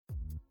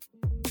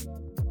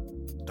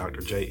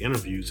Dr. J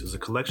Interviews is a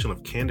collection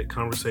of candid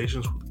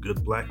conversations with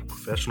good Black and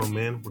professional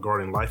men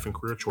regarding life and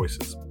career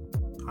choices.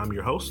 I'm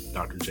your host,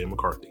 Dr. J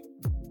McCarthy.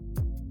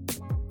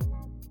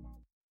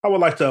 I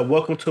would like to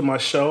welcome to my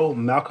show,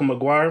 Malcolm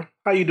McGuire.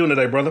 How you doing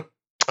today, brother?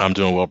 I'm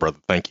doing well, brother.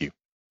 Thank you.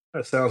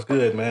 That sounds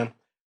good, man.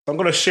 I'm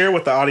going to share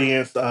with the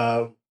audience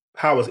how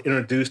I was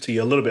introduced to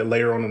you a little bit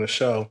later on in the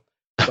show.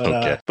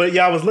 Okay. But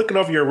yeah, I was looking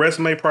over your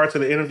resume prior to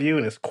the interview,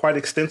 and it's quite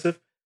extensive.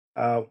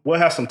 We'll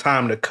have some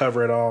time to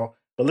cover it all,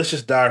 but let's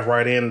just dive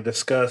right in and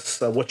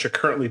discuss what you're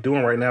currently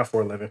doing right now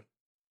for a living.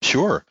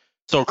 Sure.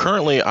 So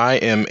currently, I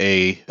am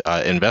a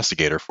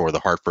investigator for the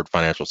Hartford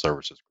Financial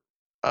Services,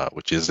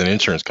 which is an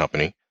insurance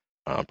company,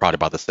 probably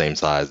about the same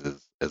size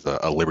as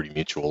a Liberty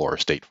Mutual or a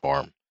State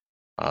Farm.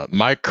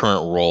 My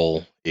current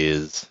role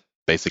is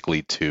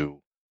basically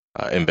to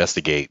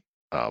investigate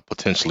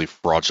potentially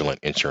fraudulent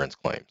insurance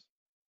claims,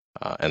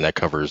 and that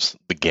covers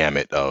the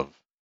gamut of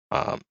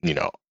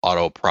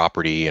auto,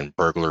 property, and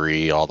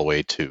burglary, all the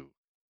way to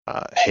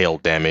hail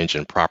damage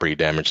and property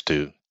damage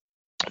to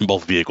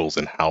both vehicles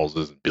and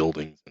houses and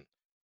buildings, and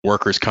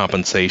workers'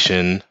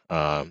 compensation,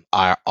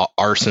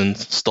 arson,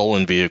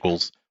 stolen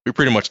vehicles. We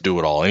pretty much do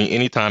it all.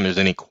 Anytime there's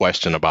any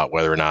question about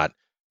whether or not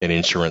an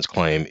insurance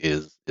claim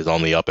is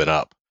on the up and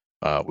up,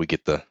 we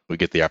get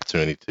the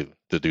opportunity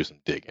to do some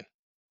digging.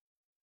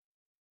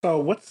 So,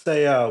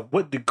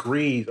 what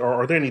degrees, or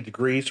are there any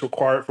degrees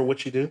required for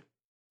what you do?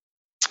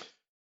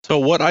 So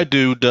what I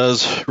do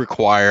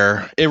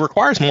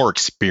requires more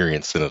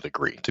experience than a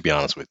degree, to be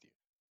honest with you,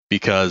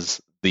 because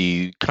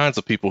the kinds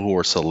of people who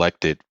are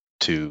selected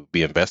to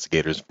be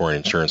investigators for an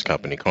insurance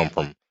company come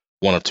from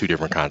one of two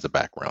different kinds of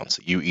backgrounds.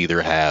 You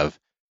either have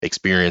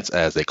experience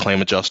as a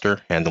claim adjuster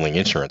handling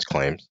insurance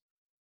claims,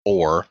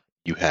 or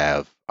you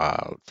have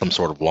some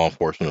sort of law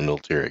enforcement or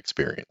military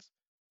experience.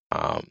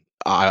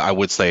 I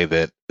would say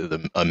that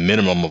a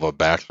minimum of a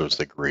bachelor's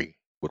degree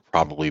would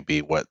probably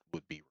be what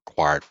would be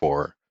required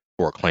for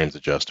a claims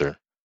adjuster,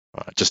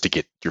 just to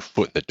get your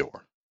foot in the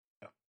door.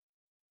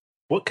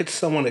 What could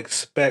someone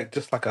expect,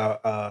 just like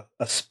a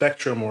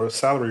spectrum or a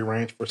salary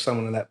range for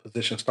someone in that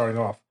position starting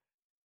off?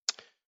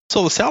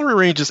 So the salary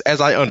ranges, as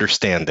I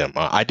understand them,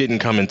 I didn't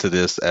come into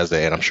this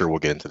and I'm sure we'll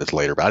get into this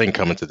later, but I didn't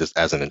come into this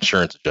as an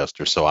insurance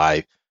adjuster, so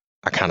I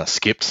kind of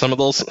skipped some of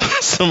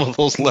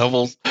those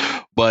levels.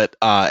 But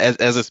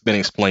as it's been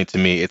explained to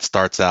me, it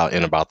starts out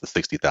in about the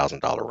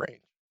 $60,000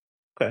 range.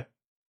 Okay.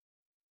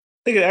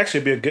 I think it'd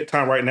actually be a good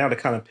time right now to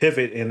kind of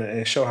pivot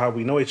and show how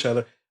we know each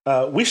other.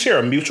 We share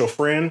a mutual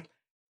friend,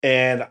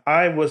 and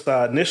I was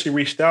initially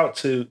reached out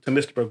to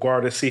Mr.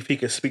 McGuire to see if he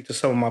could speak to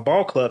some of my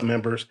ball club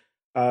members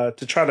to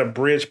try to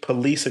bridge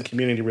police and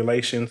community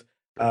relations.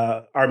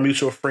 Our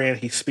mutual friend,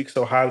 he speaks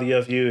so highly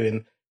of you,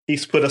 and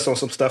he's put us on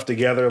some stuff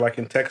together, like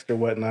in text or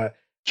whatnot.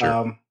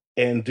 Sure.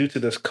 And due to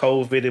this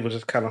COVID, it was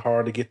just kind of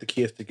hard to get the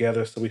kids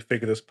together. So we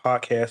figured this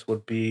podcast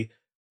would be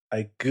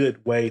a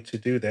good way to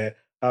do that.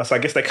 So I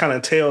guess that kind of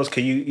entails,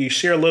 can you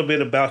share a little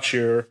bit about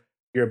your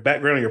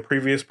background and your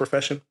previous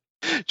profession?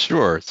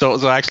 Sure.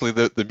 So actually,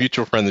 the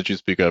mutual friend that you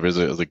speak of is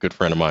a good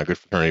friend of mine, good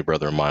fraternity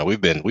brother of mine.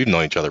 We've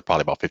known each other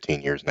probably about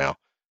 15 years now,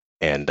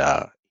 and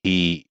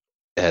he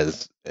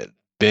has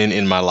been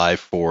in my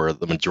life for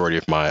the majority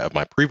of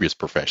my previous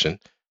profession.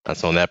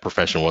 So in that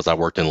profession I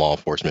worked in law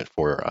enforcement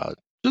for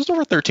just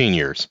over 13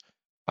 years.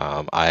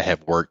 I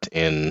have worked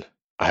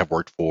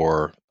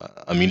for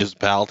a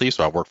municipality,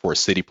 so I worked for a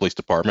city police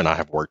department. I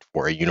have worked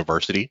for a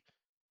university,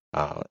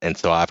 and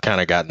so I've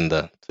kind of gotten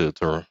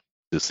to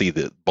see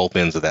the both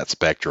ends of that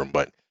spectrum.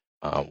 But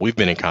we've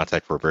been in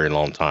contact for a very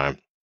long time.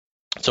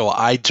 So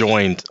I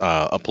joined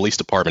a police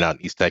department out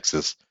in East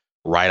Texas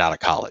right out of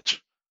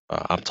college.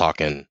 I'm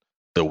talking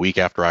the week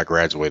after I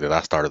graduated,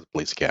 I started the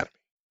police academy.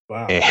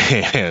 Wow.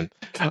 And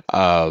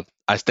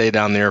I stayed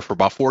down there for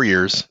about 4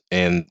 years,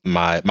 and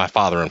my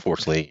father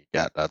unfortunately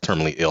got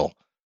terminally ill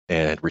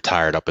and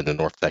retired up in the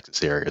North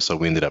Texas area. So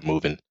we ended up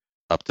moving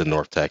up to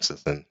North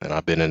Texas, and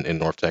I've been in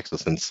North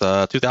Texas since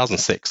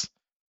 2006,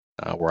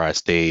 where I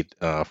stayed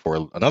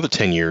for another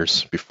 10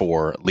 years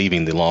before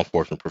leaving the law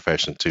enforcement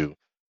profession to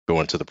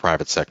go into the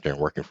private sector and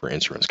working for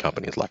insurance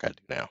companies like I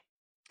do now.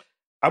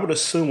 I would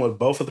assume with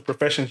both of the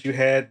professions you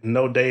had,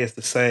 no day is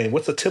the same.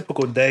 What's a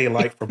typical day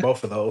like for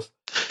both of those?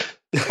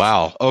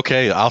 Wow.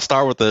 Okay, I'll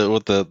start with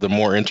the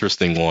more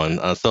interesting one.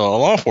 So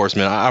law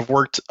enforcement, I've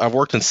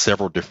worked in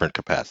several different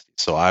capacities.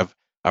 So I've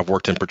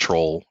worked in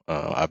patrol.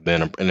 I've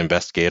been an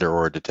investigator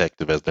or a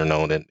detective, as they're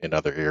known in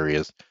other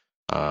areas.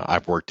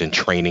 I've worked in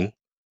training.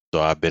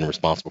 So I've been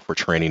responsible for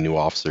training new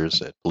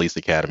officers at police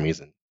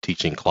academies and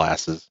teaching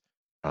classes.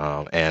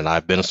 And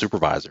I've been a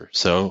supervisor.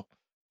 So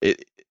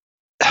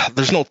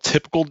there's no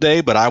typical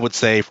day, but I would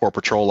say for a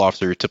patrol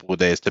officer, your typical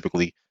day is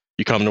typically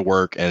you come to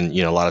work, and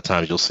a lot of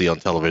times you'll see on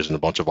television a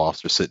bunch of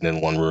officers sitting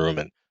in one room,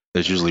 and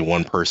there's usually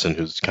one person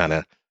who's kind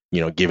of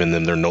giving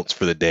them their notes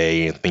for the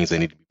day and things they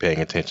need to be paying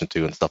attention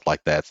to and stuff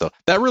like that. So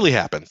that really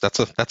happens. That's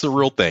a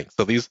real thing.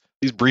 So these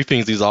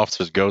briefings these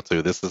officers go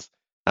to, this is,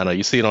 I know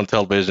you see it on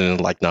television and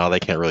like, no, they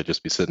can't really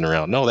just be sitting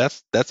around. No,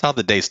 that's how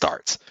the day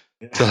starts.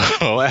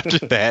 So after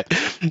that,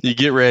 you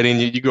get ready and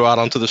you go out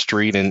onto the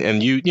street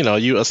and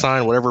you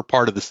assign whatever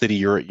part of the city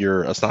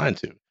you're assigned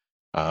to.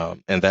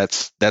 And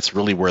that's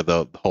really where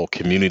the whole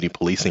community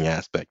policing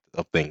aspect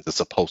of things is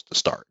supposed to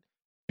start,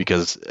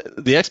 because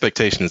the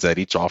expectation is that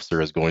each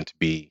officer is going to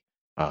be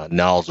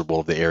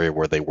knowledgeable of the area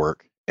where they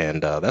work,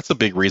 and that's a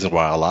big reason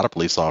why a lot of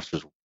police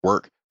officers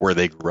work where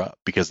they grew up,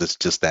 because it's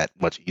just that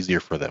much easier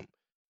for them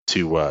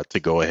to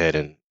go ahead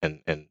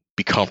and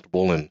be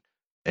comfortable and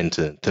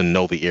to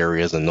know the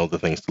areas and know the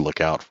things to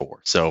look out for.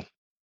 So,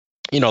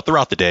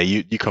 throughout the day,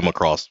 you come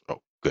across,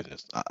 oh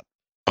goodness,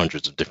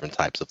 hundreds of different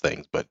types of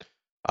things, but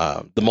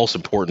the most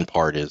important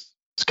part is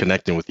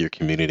connecting with your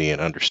community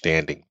and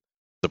understanding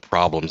the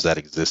problems that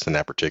exist in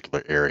that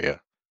particular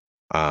area.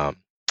 Um,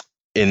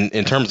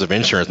 in terms of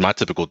insurance, my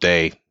typical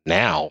day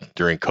now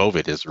during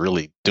COVID is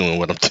really doing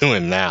what I'm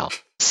doing now,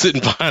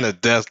 sitting behind a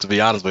desk, to be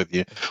honest with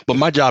you. But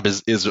my job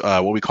is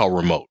what we call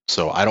remote,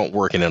 so I don't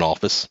work in an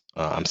office.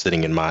 I'm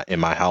sitting in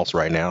my house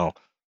right now.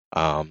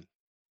 Um,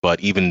 but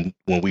even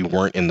when we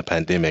weren't in the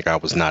pandemic, I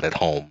was not at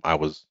home. I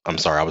was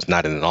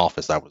not in an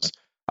office. I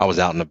was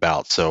out and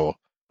about. So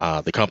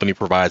the company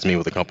provides me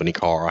with a company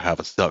car. I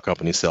have a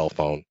company cell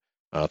phone.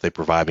 They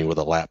provide me with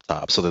a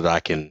laptop so that I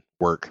can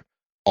work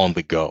on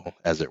the go,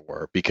 as it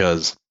were,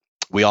 because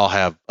we all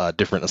have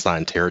different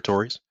assigned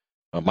territories.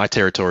 My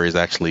territory is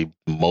actually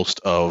most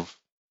of,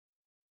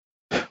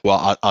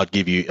 well, I'll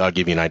give you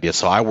an idea.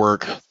 So I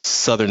work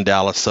southern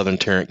Dallas, southern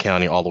Tarrant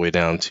County, all the way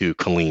down to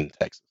Killeen,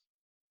 Texas,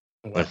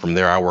 and Wow. from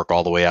there I work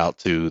all the way out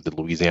to the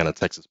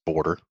Louisiana-Texas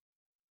border,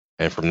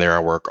 and from there I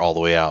work all the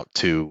way out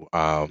to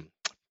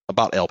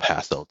about El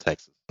Paso,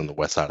 Texas, on the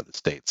west side of the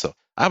state. So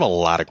I have a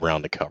lot of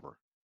ground to cover.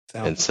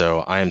 And Sounds so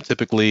I am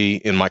typically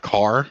in my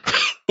car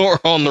or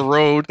on the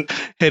road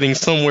heading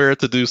somewhere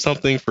to do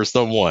something for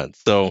someone.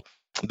 So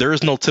there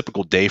is no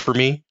typical day for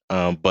me,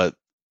 but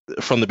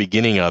from the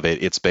beginning of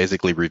it, it's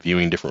basically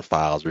reviewing different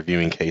files,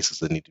 reviewing cases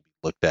that need to be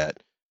looked at,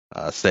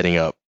 setting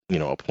up,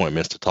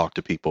 appointments to talk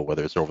to people,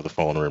 whether it's over the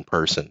phone or in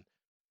person.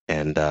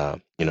 And,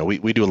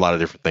 we do a lot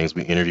of different things.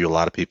 We interview a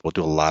lot of people,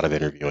 do a lot of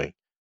interviewing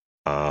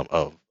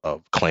of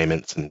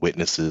claimants and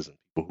witnesses and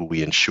people who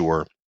we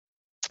insure.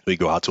 We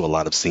go out to a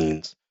lot of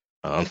scenes.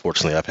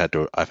 Unfortunately,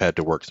 I've had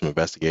to work some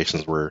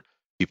investigations where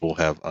people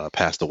have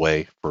passed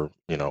away for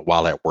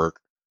while at work,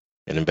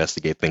 and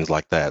investigate things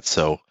like that.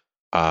 So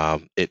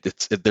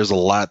there's a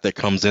lot that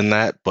comes in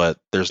that, but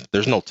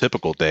there's no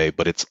typical day,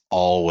 but it's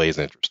always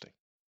interesting.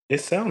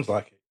 It sounds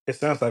like it. It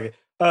sounds like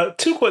it.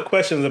 Two quick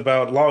questions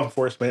about law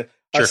enforcement.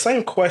 Sure.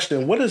 Same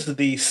question. What is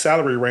the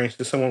salary range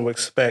that someone would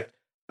expect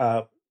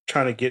uh,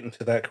 trying to get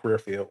into that career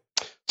field?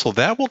 So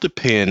that will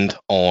depend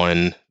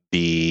on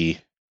the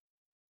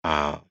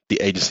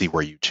agency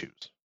where you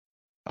choose.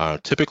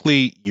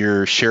 Typically,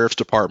 your sheriff's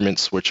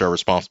departments, which are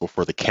responsible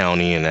for the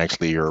county and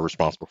actually are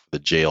responsible for the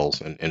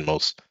jails in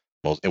most,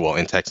 well,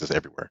 in Texas,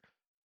 everywhere,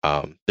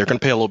 they're going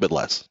to pay a little bit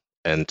less.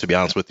 And to be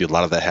honest with you, a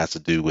lot of that has to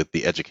do with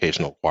the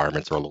educational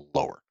requirements are a little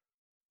lower.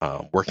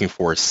 Working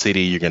for a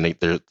city,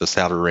 the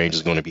salary range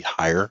is going to be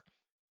higher.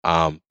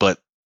 But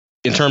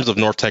in terms of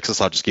North Texas,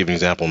 I'll just give you an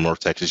example. In North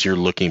Texas, you're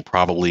looking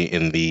probably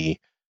in the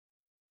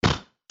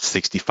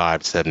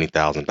 65 to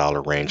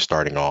 $70,000 range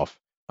starting off.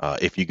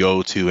 If you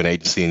go to an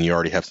agency and you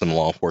already have some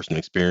law enforcement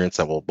experience,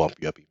 that will bump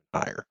you up even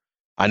higher.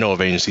 I know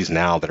of agencies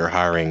now that are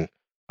hiring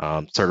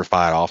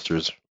certified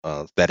officers,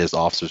 that is,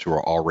 officers who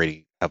are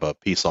already have a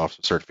peace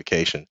officer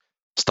certification,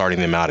 starting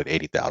them out at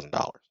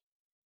 $80,000.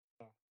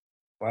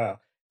 Wow.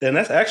 Then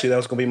that was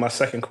going to be my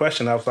second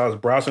question. I was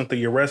browsing through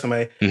your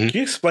resume. Mhm. Can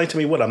you explain to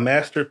me what a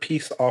master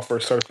peace officer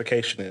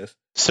certification is?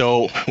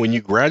 So when you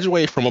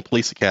graduate from a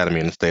police academy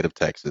in the state of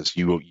Texas,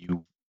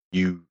 you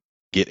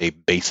get a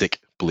basic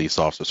police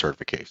officer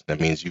certification. That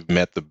means you've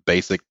met the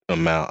basic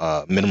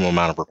minimum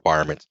amount of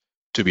requirements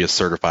to be a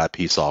certified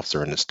peace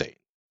officer in the state.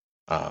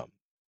 Um,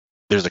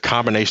 there's a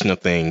combination of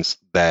things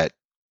that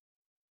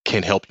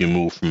can help you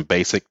move from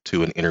basic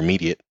to an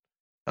intermediate.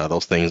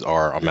 Those things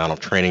are amount of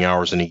training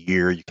hours in a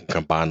year. You can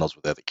combine those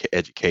with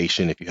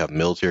education. If you have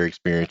military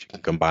experience, you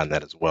can combine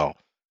that as well.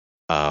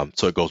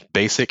 So it goes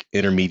basic,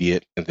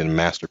 intermediate, and then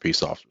master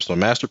peace officer. So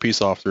master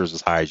peace officer is as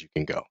high as you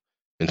can go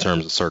in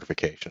terms of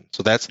certification.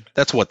 So that's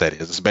what that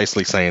is. It's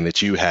basically saying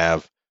that you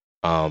have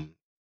um,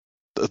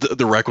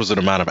 the requisite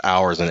amount of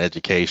hours in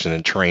education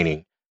and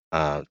training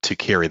to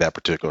carry that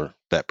particular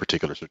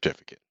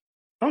certificate.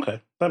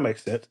 Okay, that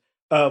makes sense.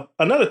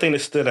 Another thing that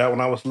stood out when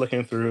I was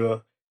looking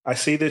through, I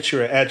see that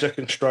you're an adjunct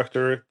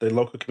instructor at the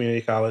local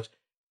community college.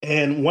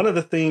 And one of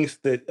the things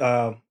that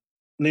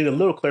need a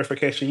little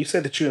clarification, you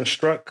said that you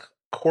instruct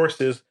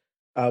courses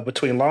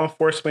between law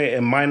enforcement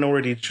and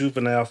minority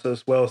juveniles,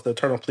 as well as the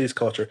internal police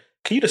culture.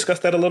 Can you discuss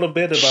that a little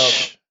bit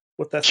about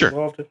what that's Sure,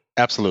 involved in?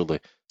 absolutely.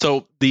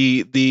 So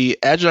the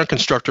adjunct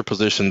instructor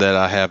position that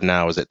I have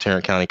now is at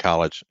Tarrant County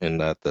College in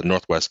the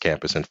Northwest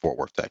campus in Fort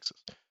Worth, Texas,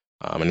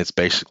 and it's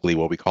basically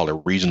what we call a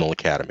regional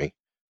academy.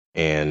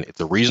 And it's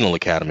a regional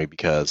academy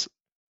because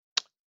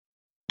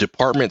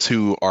departments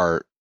who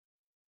are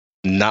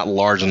not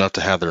large enough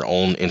to have their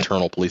own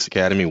internal police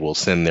academy will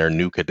send their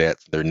new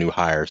cadets, their new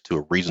hires to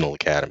a regional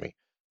academy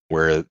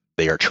where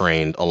they are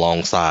trained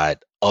alongside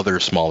other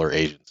smaller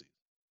agencies.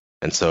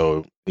 And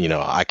so,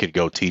 I could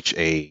go teach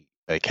a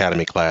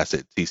academy class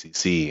at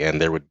TCC, and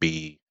there would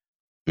be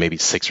maybe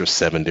 6 or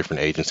 7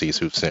 different agencies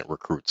who've sent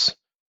recruits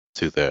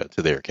to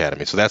their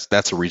academy. So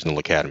that's a regional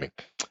academy.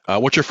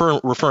 What you're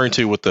referring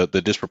to with the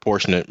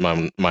disproportionate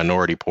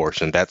minority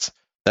portion, that's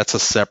a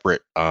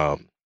separate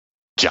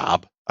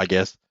job, I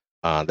guess.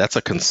 That's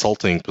a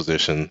consulting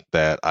position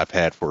that I've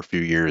had for a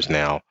few years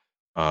now.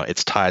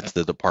 It's tied to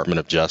the Department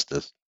of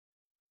Justice,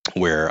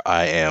 where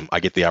I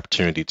get the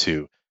opportunity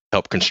to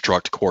help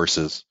construct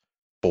courses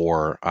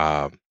for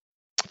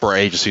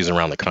agencies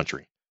around the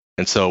country.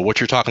 And so, what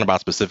you're talking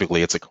about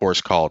specifically, it's a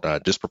course called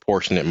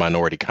Disproportionate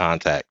Minority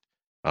Contact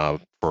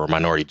for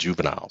minority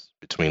juveniles,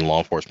 between law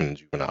enforcement and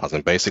juveniles.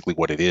 And basically,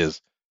 what it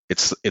is,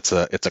 it's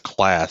a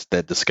class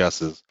that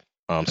discusses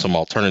some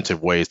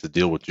alternative ways to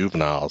deal with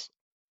juveniles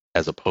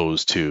as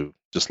opposed to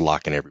just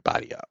locking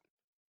everybody up.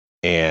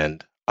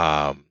 And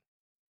I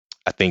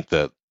think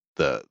the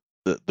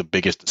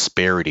biggest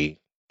disparity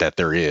that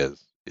there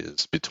is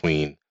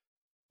between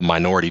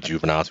minority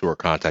juveniles who are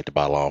contacted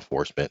by law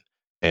enforcement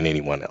and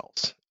anyone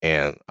else.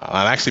 And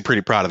I'm actually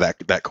pretty proud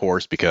of that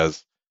course,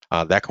 because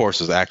that course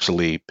was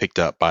actually picked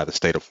up by the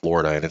state of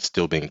Florida, and it's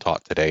still being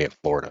taught today in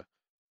Florida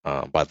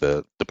by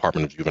the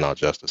Department of Juvenile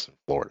Justice in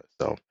Florida.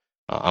 So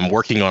I'm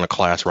working on a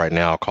class right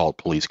now called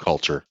Police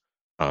Culture,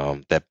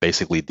 that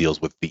basically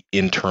deals with the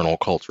internal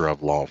culture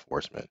of law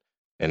enforcement,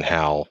 and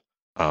how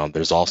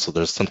there's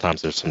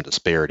sometimes some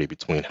disparity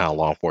between how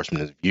law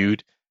enforcement is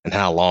viewed and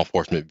how law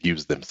enforcement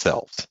views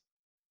themselves.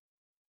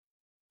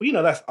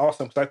 Well, that's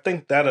awesome, because I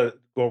think that'll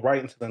go right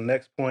into the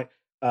next point.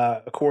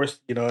 Of course,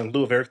 in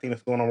lieu of everything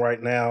that's going on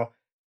right now,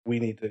 we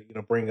need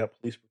to, bring up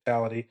police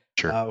brutality.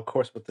 Sure. Of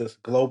course, with this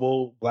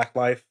global Black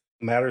Lives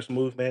Matters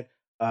movement,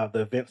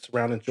 the events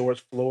surrounding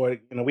George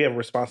Floyd, we have a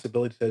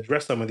responsibility to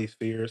address some of these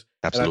fears.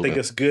 And I think Absolutely.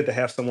 it's good to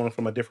have someone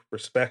from a different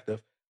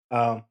perspective.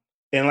 And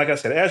like I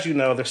said, as you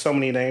know, there's so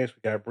many names.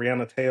 We got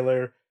Breonna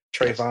Taylor,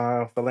 Yes.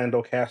 Trayvon,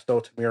 Philando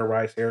Castro, Tamir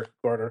Rice, Eric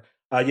Garner.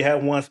 You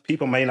have ones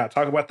people may not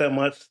talk about that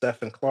much: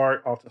 Stephen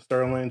Clark, Alton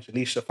Sterling,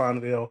 Janisha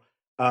Fonville,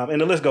 and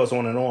the list goes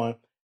on and on.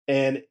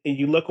 And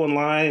you look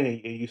online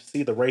and you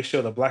see the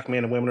ratio that black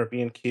men and women are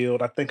being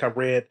killed. I think I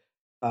read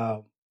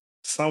um,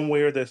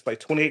 somewhere that's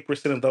like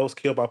 28% of those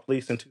killed by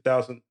police in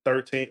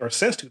 2013 or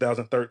since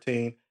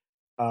 2013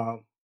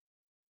 um,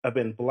 have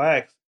been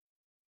blacks,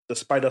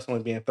 despite us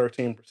only being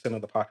 13% of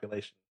the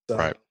population. So,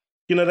 Right.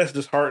 that's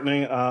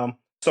disheartening.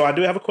 So I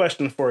do have a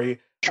question for you.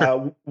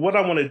 Sure. What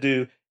I want to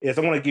do is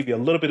I want to give you a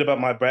little bit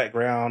about my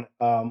background,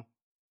 and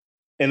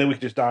then we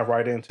can just dive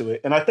right into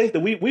it. And I think that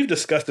we've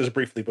discussed this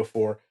briefly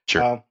before.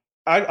 Sure.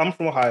 I'm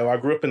from Ohio. I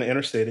grew up in the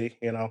inner city,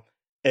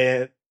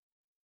 and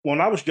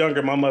when I was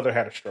younger, my mother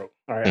had a stroke.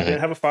 All right, I Hmm. didn't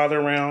have a father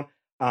around,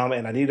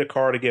 and I needed a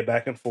car to get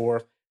back and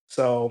forth.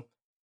 So,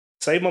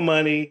 saved my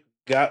money,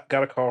 got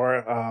a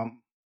car.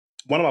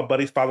 One of my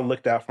buddies' father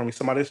looked out for me.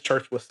 Somebody's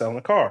church was selling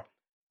a car.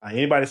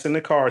 Anybody that's in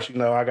the cars,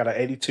 I got an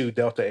 82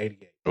 Delta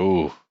 88.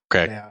 Ooh.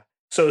 Okay. Now,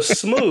 so it's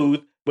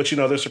smooth, but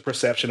there's a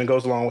perception that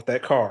goes along with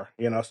that car.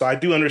 So I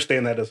do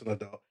understand that as an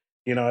adult.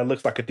 It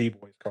looks like a D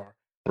boy's car.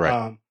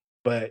 Right.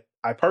 But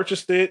I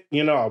purchased it.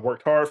 I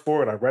worked hard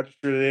for it. I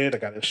registered it. I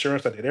got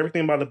insurance. I did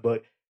everything by the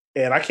book.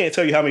 And I can't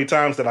tell you how many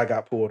times that I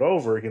got pulled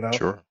over.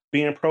 Sure.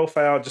 Being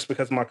profiled just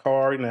because of my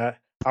car.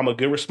 I'm a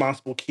good,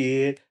 responsible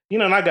kid.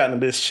 And I got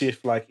into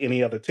mischief like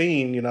any other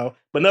teen.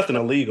 But nothing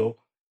illegal.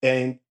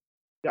 And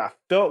I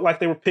felt like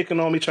they were picking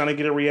on me, trying to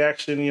get a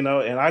reaction, and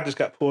I just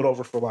got pulled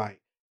over for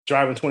like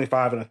driving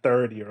 25 and a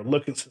 30 or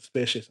looking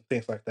suspicious and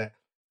things like that.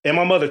 And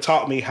my mother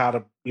taught me how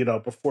to,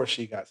 before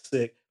she got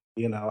sick,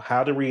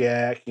 how to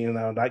react,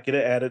 not get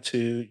an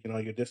attitude,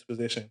 your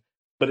disposition.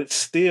 But it's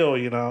still,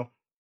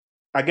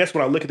 I guess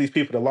when I look at these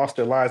people that lost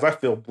their lives, I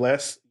feel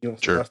blessed,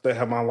 Sure. I still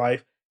have my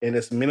life, and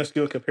it's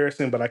minuscule in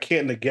comparison, but I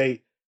can't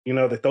negate,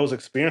 that those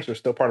experiences are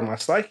still part of my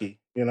psyche,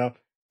 and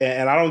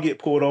I don't get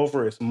pulled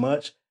over as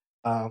much.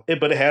 But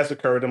it has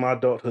occurred in my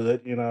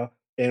adulthood,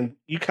 and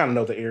you kind of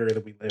know the area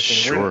that we live in.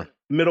 Sure. We're in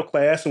middle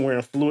class and we're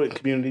in fluid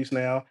communities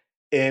now.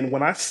 And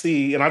when I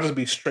see, and I'll just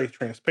be straight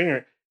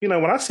transparent,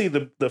 when I see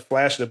the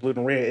flash of the blue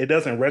and red, it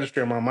doesn't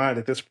register in my mind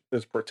that this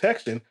is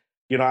protection.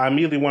 I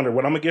immediately wonder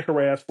what I'm gonna get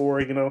harassed for.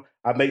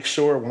 I make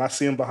sure when I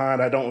see them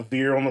behind, I don't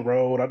veer on the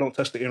road, I don't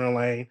touch the inner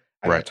lane,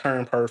 I Right.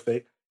 turn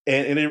perfect.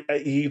 And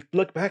you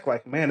look back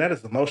like, man, that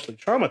is emotionally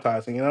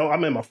traumatizing.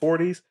 I'm in my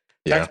 40s,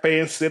 Yeah.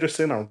 taxpaying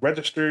citizen, I'm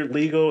registered,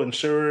 legal,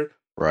 insured,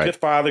 Right. good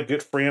father,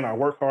 good friend. I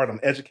work hard, I'm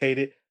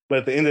educated. But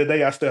at the end of the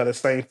day, I still have the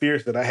same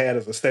fears that I had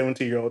as a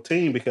 17-year-old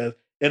teen, because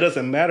it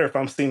doesn't matter if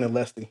I'm seen as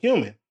less than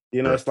human.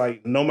 Sure. It's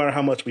like no matter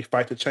how much we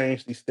fight to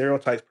change, these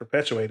stereotypes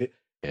perpetuated.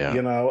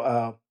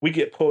 Yeah. We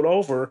get pulled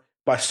over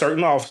by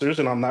certain officers,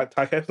 and I'm not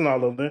typecasting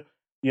all of them,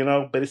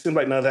 but it seems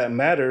like none of that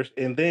matters.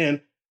 And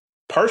then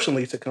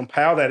personally, to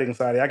compile that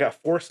anxiety, I got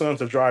 4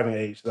 sons of driving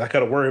age that I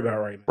got to worry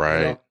about right now.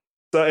 Right.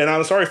 So, and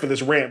I'm sorry for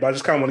this rant, but I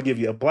just kind of want to give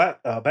you a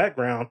black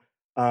background.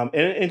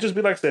 And just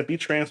be like I said, be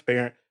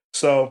transparent.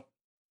 So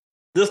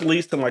this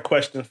leads to my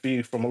question for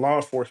you from a law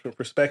enforcement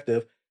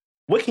perspective.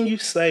 What can you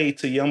say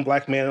to young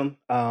black men,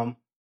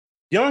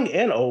 young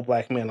and old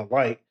black men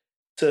alike,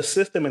 to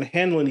assist them in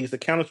handling these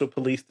encounters with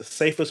police the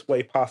safest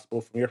way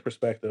possible from your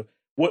perspective?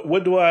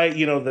 What do I,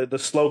 the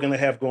slogan they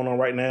have going on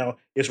right now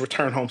is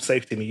return home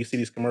safe to me. You see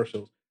these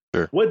commercials.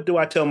 Sure. What do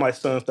I tell my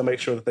sons to make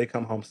sure that they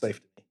come home safe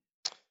to me?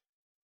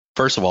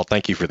 First of all,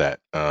 thank you for that.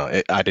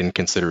 I didn't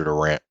consider it a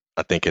rant.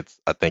 I think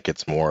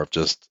it's more of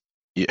just,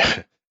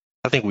 yeah,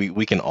 I think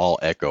we can all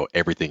echo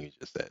everything you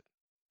just said.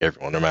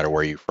 Everyone, no matter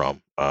where you're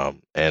from.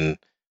 And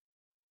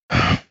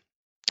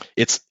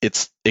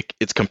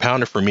it's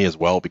compounded for me as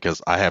well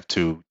because I have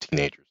two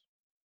teenagers,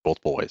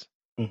 both boys.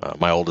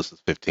 My oldest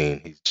is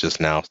 15. He's just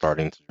now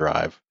starting to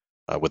drive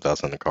with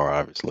us in the car,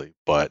 obviously.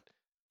 But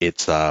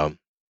it's a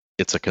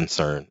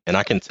concern, and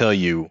I can tell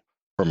you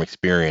from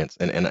experience,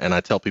 and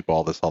I tell people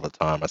all this all the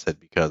time. I said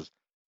because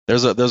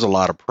there's a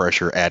lot of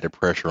pressure, added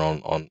pressure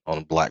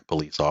on black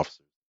police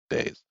officers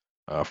these days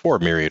for a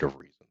myriad of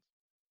reasons.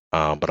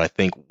 But I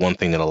think one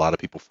thing that a lot of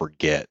people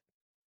forget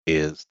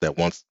is that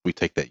once we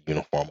take that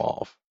uniform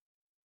off,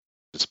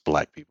 just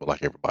black people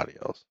like everybody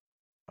else.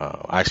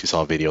 I actually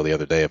saw a video the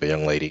other day of a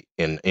young lady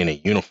in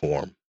a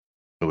uniform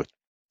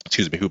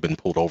who'd been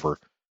pulled over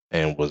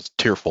and was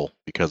tearful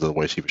because of the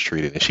way she was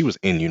treated, and she was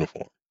in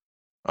uniform.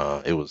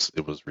 It was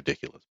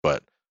ridiculous.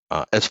 But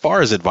as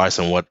far as advice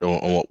on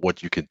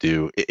what you could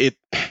do, it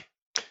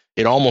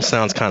almost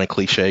sounds kind of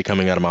cliche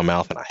coming out of my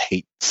mouth, and I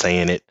hate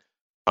saying it.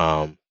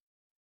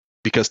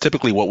 Because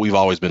typically what we've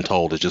always been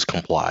told is just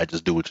comply,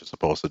 just do what you're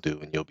supposed to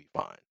do, and you'll be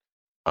fine.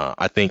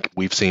 I think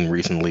we've seen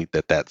recently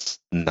that that's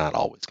not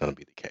always going to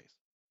be the case.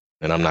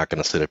 And I'm not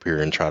going to sit up here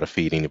and try to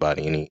feed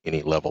anybody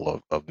any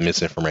level of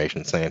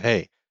misinformation saying,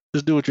 hey,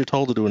 just do what you're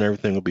told to do and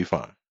everything will be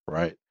fine,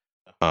 right?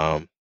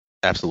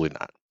 Absolutely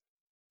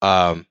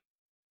not.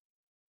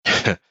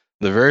 The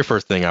very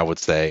first thing I would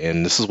say,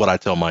 and this is what I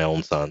tell my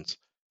own sons,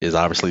 is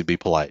obviously be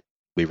polite,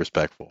 be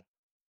respectful.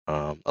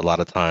 A lot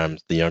of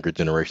times the younger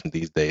generation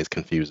these days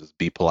confuses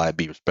be polite,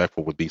 be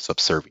respectful with be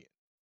subservient.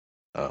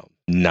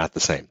 Not the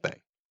same thing.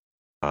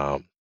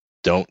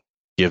 Don't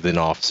give an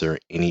officer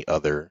any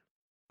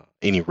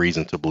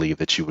reason to believe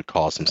that you would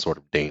cause some sort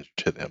of danger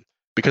to them.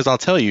 Because I'll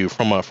tell you,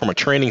 from a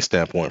training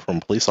standpoint, from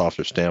a police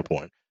officer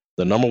standpoint,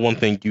 the number one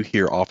thing you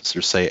hear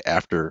officers say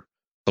after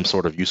some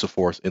sort of use of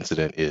force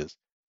incident is,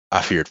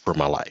 I feared for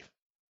my life.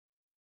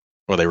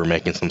 Or they were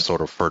making some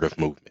sort of furtive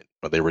movement,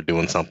 or they were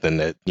doing something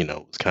that,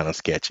 was kind of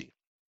sketchy.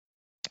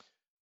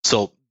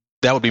 So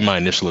that would be my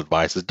initial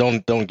advice is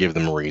don't give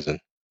them a reason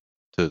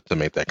to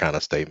make that kind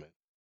of statement.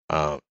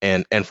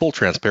 And full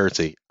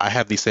transparency, I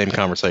have these same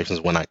conversations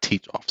when I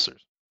teach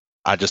officers.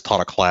 I just taught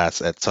a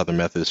class at Southern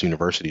Methodist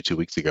University 2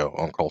 weeks ago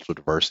on cultural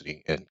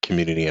diversity and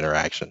community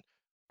interaction.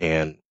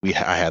 And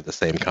I had the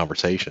same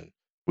conversation.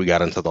 We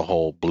got into the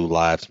whole Blue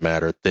Lives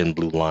Matter, thin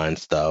blue line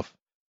stuff.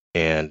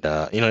 And,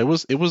 it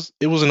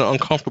was an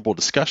uncomfortable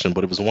discussion,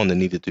 but it was one that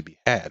needed to be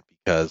had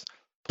because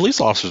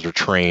police officers are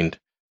trained,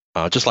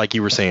 just like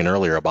you were saying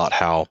earlier about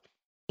how,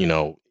 we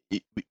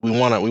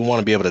want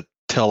to be able to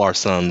tell our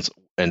sons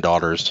and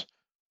daughters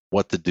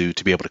what to do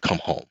to be able to come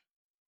home.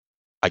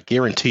 I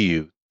guarantee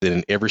you that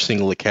in every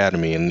single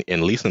academy, and at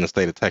least in the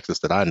state of Texas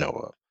that I know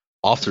of,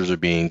 officers are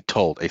being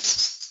told a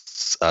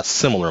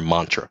similar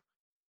mantra.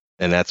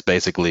 And that's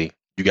basically,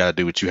 you got to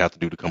do what you have to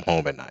do to come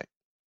home at night.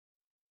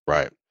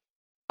 Right.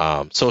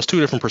 So it's two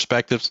different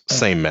perspectives,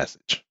 same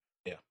message.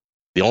 Yeah.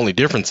 The only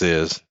difference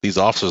is these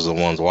officers are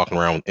the ones walking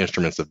around with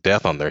instruments of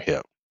death on their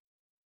hip,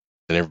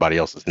 and everybody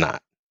else is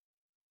not.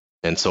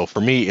 And so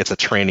for me, it's a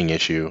training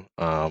issue,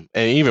 and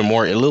even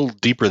more, a little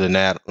deeper than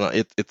that.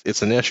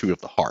 It's an issue of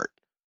the heart.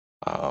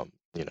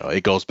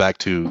 It goes back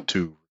to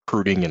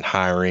recruiting and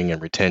hiring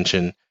and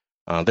retention.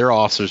 There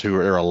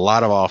are a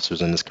lot of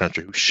officers in this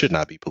country who should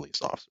not be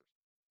police officers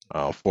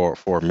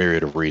for a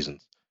myriad of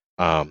reasons.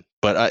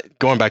 But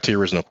going back to your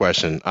original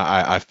question,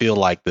 I feel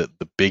like the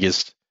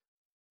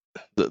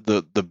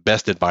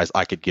best advice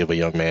I could give a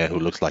young man who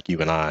looks like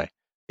you and I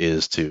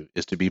is to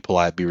be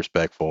polite, be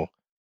respectful,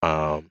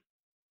 and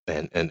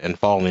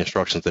follow the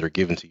instructions that are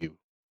given to you.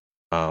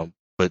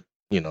 But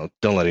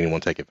don't let anyone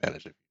take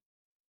advantage of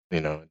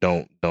you.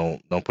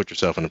 Don't put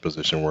yourself in a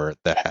position where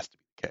that has to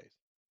be the case.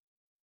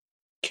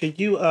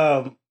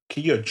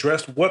 Can you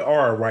address what are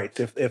our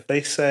rights if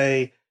they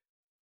say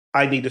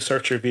I need to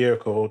search your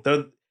vehicle?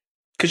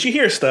 Because you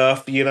hear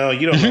stuff, you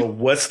don't know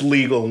what's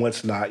legal and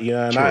what's not,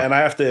 and Sure. I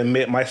have to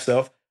admit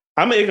myself,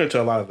 I'm ignorant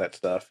to a lot of that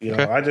stuff.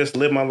 Okay. I just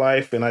live my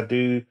life and I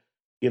do,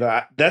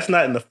 that's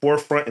not in the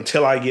forefront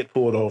until I get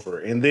pulled over.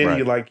 And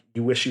then Right.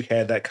 you wish you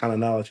had that kind of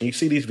knowledge. And you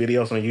see these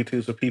videos on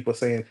YouTube of people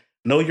saying,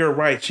 know your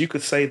rights. You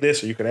could say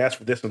this or you could ask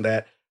for this and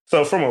that.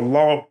 So from a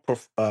law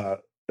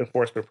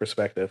enforcement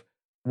perspective,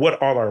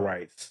 what are our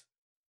rights?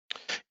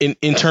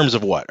 In terms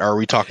of what? Are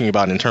we talking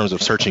about in terms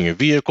of searching your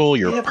vehicle,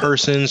 your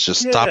persons,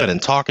 just stopping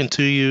and talking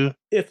to you?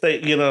 If they,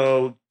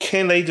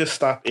 can they just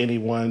stop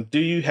anyone? Do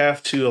you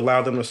have to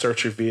allow them to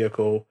search your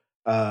vehicle?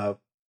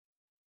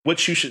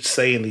 what you should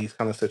say in these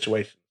kind of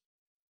situations?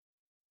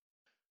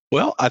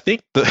 Well, I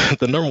think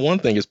the number one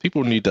thing is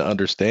people need to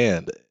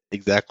understand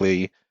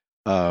exactly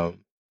um,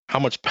 how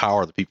much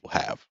power the people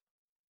have.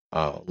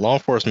 Law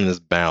enforcement is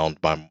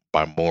bound by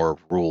more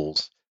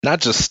rules,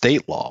 not just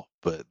state law,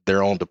 but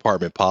their own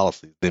department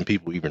policies than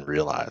people even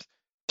realize.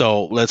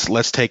 So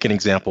let's take an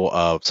example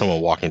of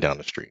someone walking down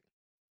the street.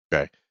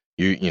 Okay,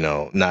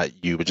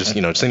 not you, but just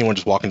anyone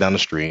just walking down the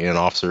street, and an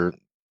officer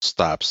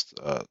stops,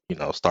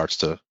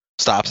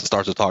 stops and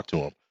starts to talk to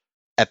him.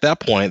 At that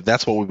point,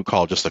 that's what we would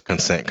call just a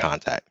consent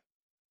contact,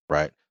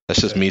 right? That's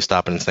just Okay. me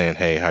stopping and saying,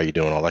 "Hey, how you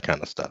doing?" All that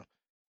kind of stuff.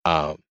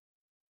 Um,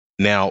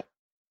 Now,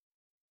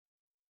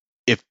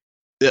 if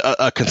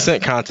a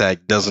consent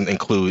contact doesn't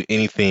include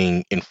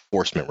anything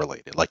enforcement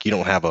related, like you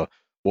don't have a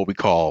what we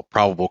call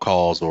probable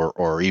cause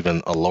or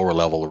even a lower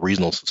level of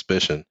reasonable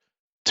suspicion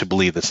to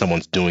believe that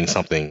someone's doing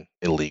something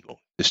illegal.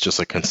 It's just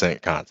a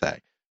consent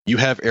contact. You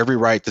have every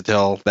right to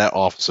tell that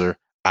officer,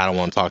 "I don't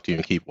want to talk to you,"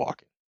 and keep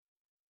walking.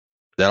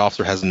 That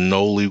officer has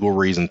no legal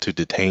reason to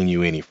detain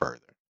you any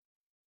further,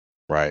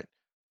 right?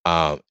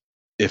 Um,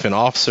 if an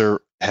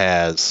officer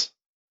has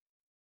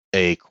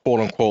a quote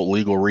unquote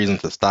legal reason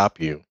to stop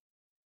you,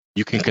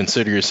 you can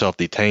consider yourself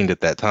detained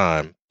at that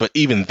time. But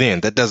even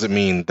then, that doesn't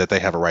mean that they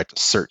have a right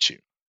to search you.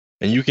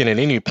 And you can at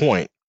any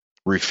point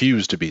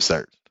refuse to be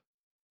searched,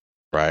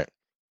 right?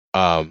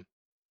 Um,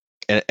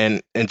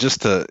 and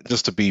just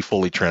to be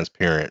fully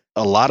transparent,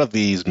 a lot of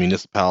these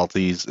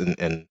municipalities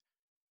and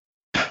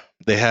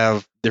they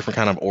have different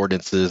kind of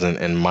ordinances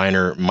and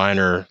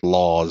minor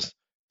laws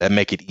that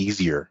make it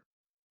easier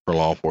for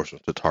law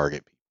enforcement to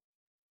target people,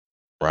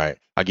 right?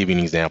 I'll give you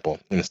an example.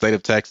 In the state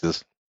of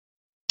Texas,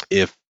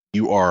 if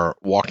you are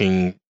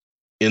walking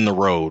in the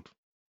road,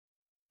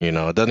 it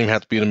doesn't even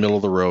have to be in the middle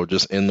of the road,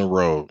 just in the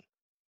road,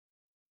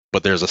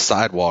 but there's a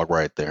sidewalk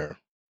right there,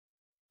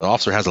 the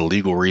officer has a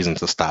legal reason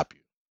to stop you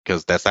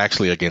because that's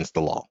actually against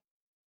the law.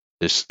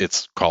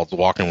 It's called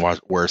walking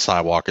where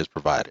sidewalk is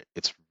provided.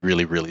 It's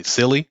really, really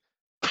silly,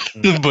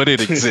 but it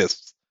Mm.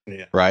 exists,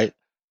 Yeah. right?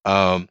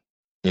 Um,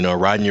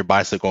 riding your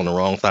bicycle on the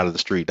wrong side of the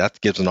street, that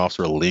gives an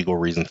officer a legal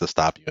reason to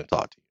stop you and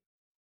talk to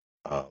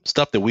you.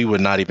 Stuff that we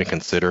would not even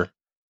consider,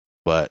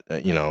 but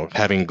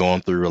having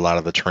gone through a lot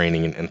of the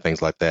training and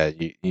things like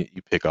that,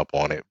 you pick up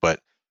on it. But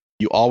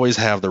you always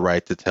have the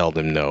right to tell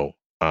them no.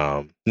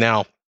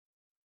 Now,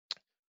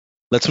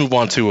 let's move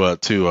on to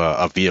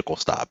a vehicle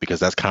stop because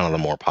that's kind of the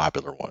more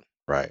popular one,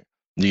 right?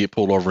 You get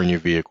pulled over in your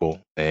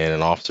vehicle, and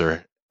an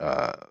officer,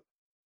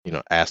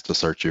 asks to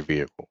search your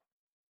vehicle.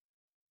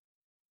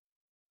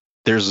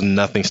 There's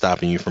nothing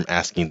stopping you from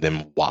asking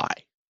them why,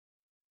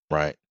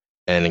 right?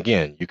 And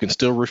again, you can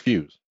still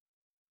refuse,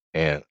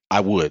 and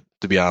I would,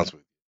 to be honest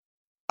with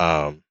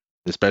you,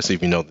 especially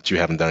if you know that you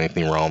haven't done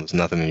anything wrong. There's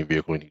nothing in your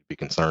vehicle you need to be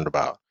concerned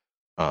about.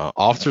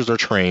 Officers are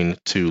trained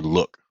to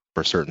look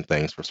for certain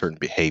things, for certain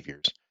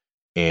behaviors,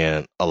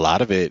 and a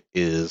lot of it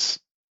is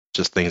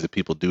just things that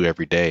people do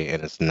every day,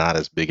 and it's not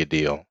as big a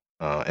deal.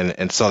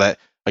 And so that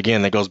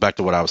again, that goes back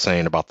to what I was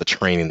saying about the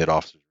training that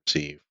officers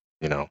receive.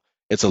 You know,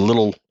 it's a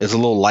little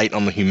light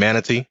on the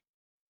humanity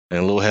and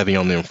a little heavy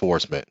on the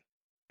enforcement,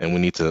 and we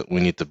need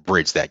to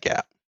bridge that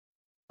gap.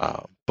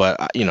 But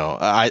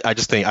I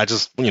just think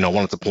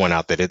wanted to point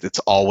out that it's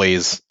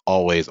always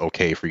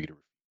okay for you to.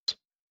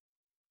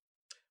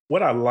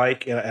 What I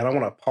like, and I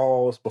want to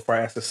pause before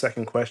I ask the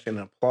second question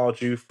and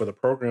applaud you for the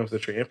programs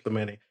that you're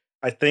implementing.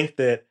 I think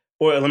that,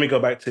 or let me go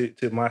back to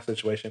my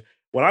situation.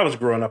 When I was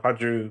growing up, I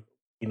drew,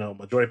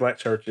 majority black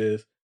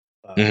churches,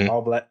 Hmm.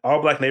 all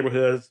black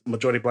neighborhoods,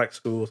 majority black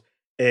schools.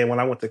 And when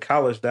I went to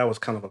college, that was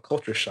kind of a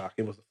culture shock.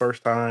 It was the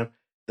first time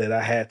that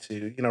I had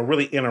to,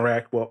 really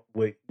interact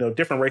with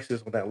different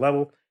races on that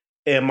level.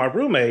 And my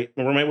roommate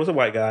was a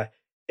white guy,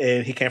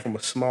 and he came from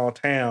a small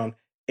town.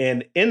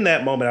 And in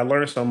that moment, I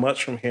learned so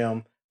much from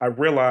him. I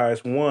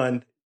realized,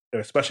 one,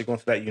 especially going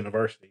to that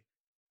university,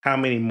 how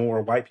many more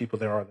white people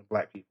there are than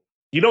black people.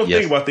 You don't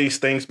think Yes. about these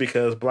things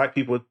because black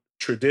people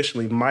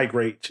traditionally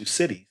migrate to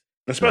cities,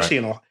 Right. especially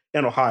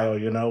in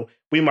Ohio.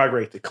 We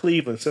migrate to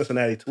Cleveland,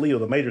 Cincinnati, Toledo,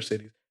 the major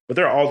cities, but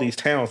there are all these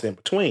towns in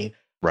between.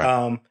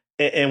 Right.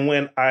 And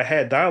when I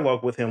had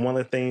dialogue with him, one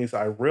of the things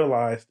I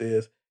realized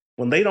is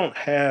when they don't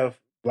have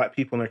black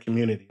people in their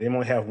community, they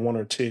only have one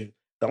or two.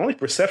 The only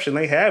perception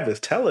they have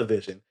is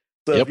television.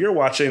 So if Yep. you're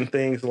watching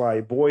things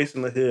like Boys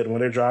in the Hood when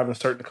they're driving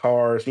certain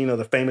cars,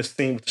 the famous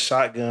scene with the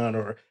shotgun,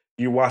 or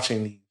you're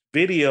watching these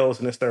videos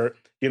and it's there,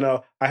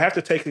 I have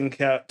to take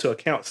into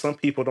account some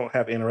people don't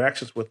have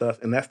interactions with us,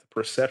 and that's the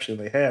perception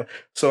they have.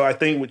 So I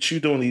think with you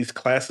doing these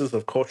classes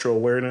of cultural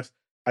awareness,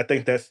 I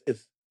think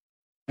it's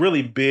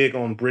really big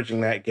on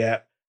bridging that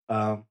gap.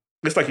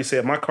 Just like you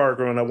said, my car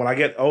growing up, when I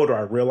get older,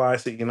 I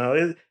realized that,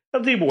 it's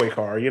a D-boy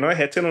car. It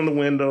had 10 on the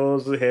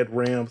windows, it had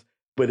rims.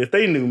 But if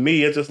they knew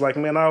me, it's just like,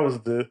 man, I was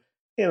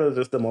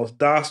just the most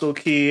docile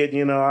kid. I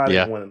didn't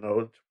Yeah. want to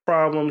know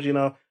problems.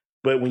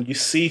 But when you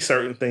see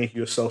certain things,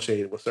 you associate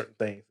it with certain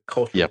things,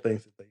 cultural Yep.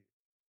 things that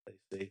they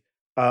see.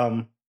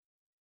 Um,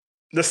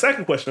 the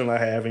second question I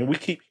have, and we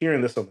keep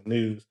hearing this on the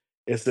news,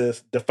 is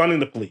this defunding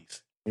the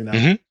police. You know,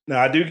 Hmm.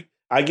 now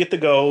I get the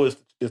goal is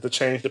to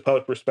change the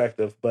public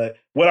perspective, but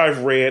what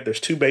I've read, there's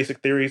two basic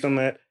theories on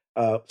that.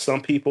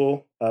 Some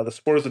people, the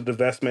supporters of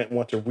divestment,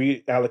 want to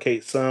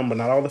reallocate some, but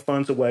not all the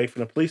funds away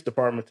from the police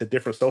department to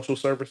different social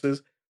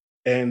services,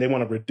 and they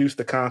want to reduce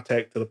the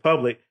contact to the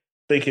public,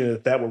 thinking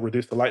that that will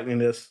reduce the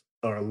likeliness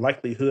or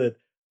likelihood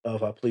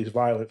of police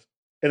violence.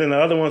 And then the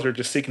other ones are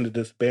just seeking to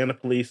disband the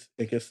police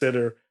and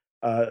consider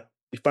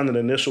defunding the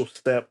initial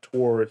step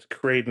towards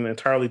creating an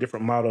entirely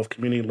different model of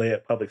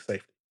community-led public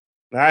safety.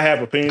 Now, I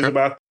have opinions Okay.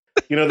 about,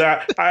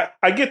 that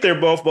I get there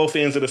both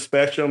ends of the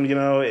spectrum,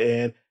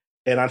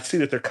 and I see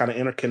that they're kind of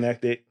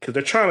interconnected because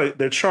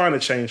they're trying to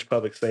change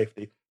public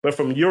safety. But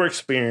from your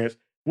experience,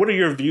 what are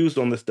your views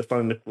on this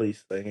defunding the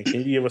police thing? And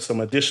can you give us some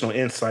additional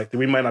insight that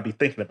we might not be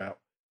thinking about?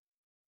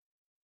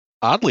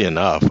 Oddly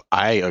enough,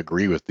 I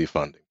agree with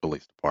defunding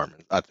police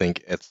departments. I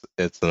think it's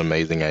an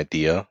amazing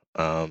idea.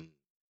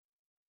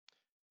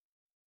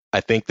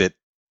 I think that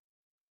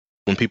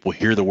when people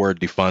hear the word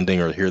defunding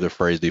or hear the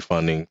phrase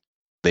defunding,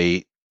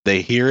 they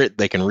they hear it,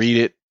 they can read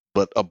it,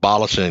 but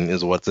abolishing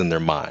is what's in their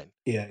mind.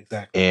 Yeah,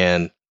 exactly.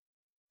 And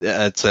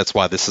that's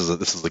why this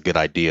is a good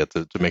idea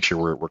to make sure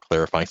we're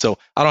clarifying. So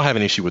I don't have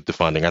an issue with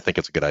defunding. I think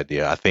it's a good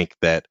idea. I think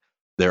that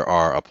there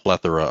are a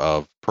plethora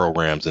of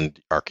programs in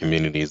our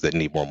communities that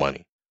need more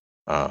money.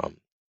 Um,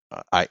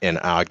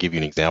 I'll give you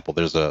an example.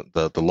 There's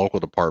the local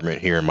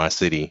department here in my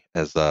city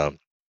has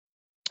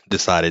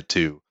decided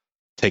to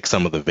take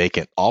some of the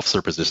vacant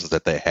officer positions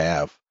that they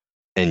have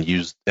and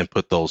use and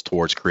put those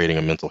towards creating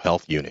a mental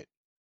health unit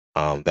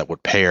that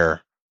would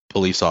pair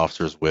police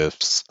officers with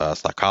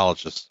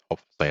psychologists. Hope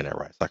I'm saying that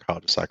right.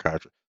 Psychologists,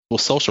 psychiatrists, well,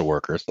 social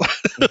workers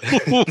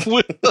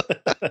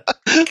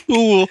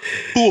who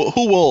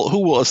will who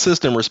will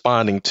assist in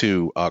responding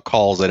to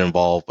calls that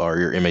involve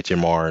your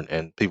MHMR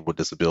and people with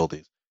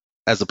disabilities,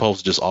 as opposed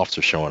to just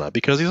officers showing up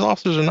because these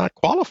officers are not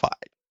qualified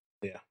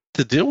Yeah,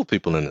 to deal with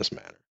people in this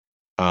manner.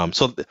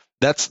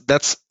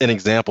 That's an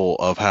example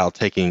of how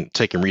taking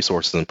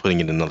resources and putting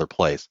it in another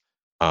place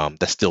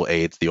that still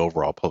aids the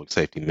overall public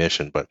safety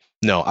mission. But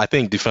no, I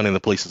think defunding the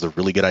police is a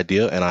really good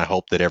idea, and I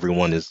hope that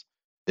everyone is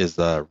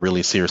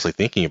really seriously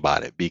thinking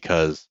about it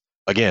because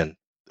again,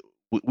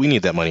 we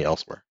need that money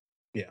elsewhere.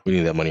 yeah, We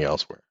need that money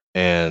elsewhere.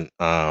 And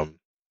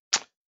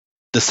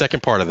the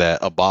second part of that,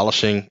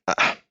 abolishing,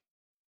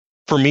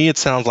 for me, it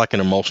sounds like an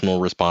emotional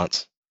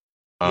response.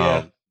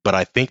 yeah, But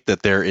I think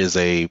that there is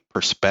a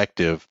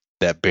perspective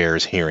that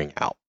bears hearing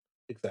out.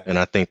 exactly. And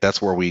I think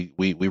that's where we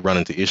run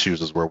into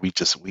issues is where we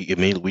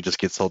immediately just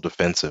get so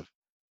defensive.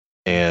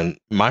 And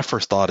my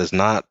first thought is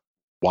not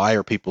why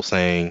are people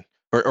saying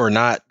or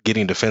not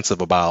getting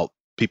defensive about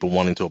people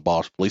wanting to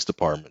abolish police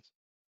departments.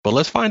 But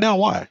let's find out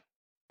why.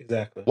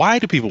 Exactly. Why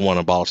do people want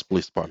to abolish the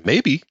police department?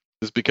 Maybe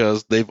it's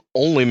because they've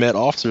only met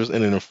officers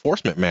in an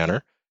enforcement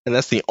manner, and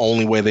that's the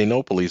only way they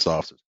know police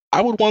officers.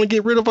 I would want to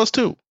get rid of us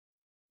too.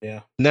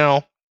 Yeah,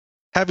 Now,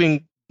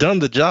 having done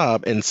the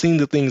job and seen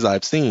the things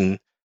I've seen,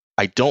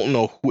 I don't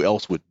know who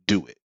else would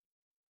do it.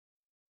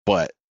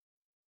 But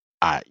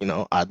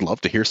I'd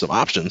love to hear some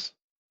options.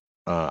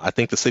 I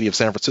think the city of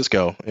San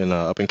Francisco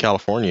up in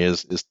California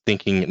is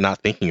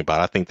not thinking about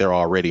it. I think they're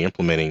already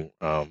implementing.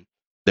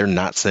 They're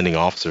not sending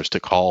officers to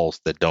calls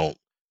that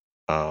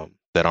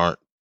aren't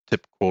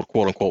typical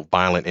quote unquote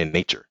violent in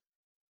nature.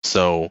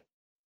 So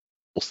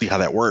we'll see how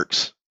that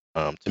works.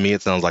 To me,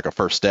 it sounds like a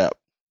first step,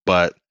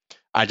 but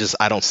I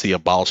don't see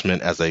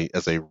abolishment as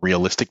a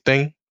realistic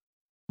thing.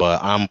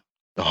 But I'm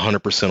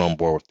 100% on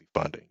board with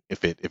defunding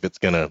if it's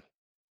gonna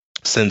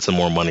send some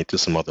more money to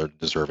some other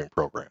deserving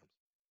programs.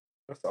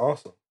 that's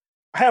awesome.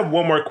 I have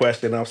one more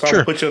question. I'm sorry to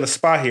Sure. put you on the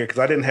spot here because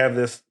I didn't have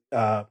this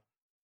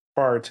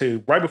prior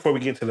to. Right before we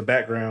get into the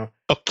background,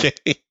 Okay.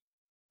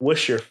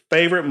 what's your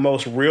favorite,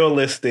 most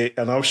realistic,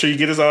 and I'm sure you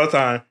get this all the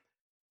time,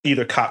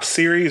 either cop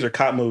series or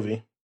cop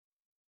movie?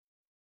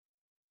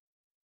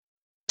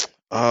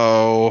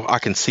 Oh, I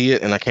can see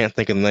it and I can't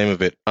think of the name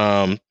of it.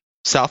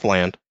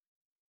 Southland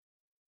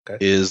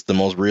Okay. is the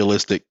most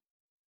realistic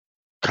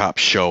cop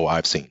show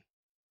I've seen.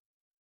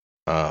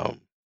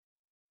 Um,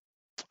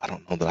 I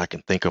don't know that I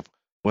can think of.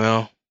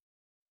 Well,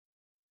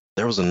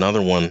 there was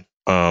another one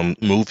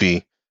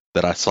movie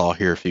that I saw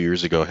here a few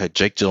years ago. It had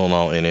Jake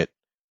Gyllenhaal in it,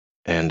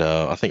 and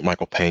I think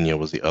Michael Pena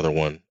was the other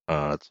one.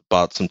 It's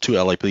about some two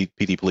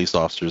LAPD police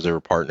officers. They were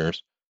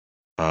partners,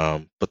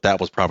 but that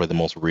was probably the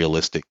most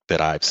realistic that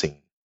I've seen.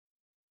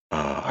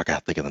 I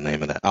gotta think of the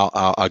name of that.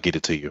 I'll get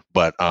it to you.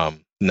 But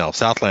no,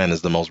 Southland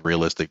is the most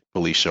realistic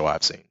police show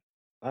I've seen.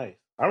 Nice.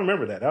 I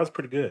remember that. That was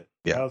pretty good.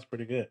 Yeah. That was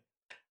pretty good.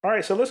 All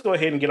right, so let's go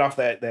ahead and get off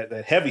that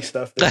heavy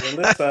stuff there. And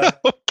let's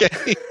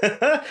Okay.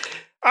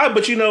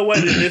 but you know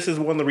what? This is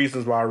one of the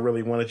reasons why I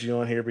really wanted you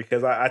on here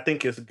because I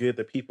think it's good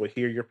that people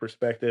hear your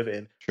perspective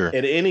and Sure.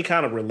 any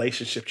kind of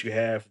relationships you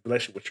have,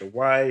 relationship with your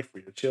wife or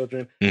your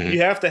children, Mhm.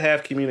 you have to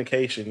have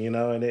communication,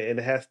 and it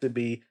has to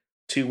be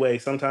two way.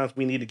 Sometimes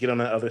we need to get on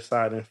the other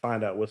side and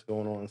find out what's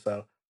going on.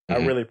 So I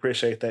Mhm. really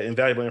appreciate that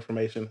invaluable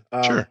information.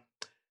 Sure.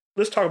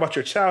 let's talk about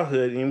your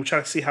childhood, and we try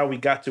to see how we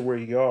got to where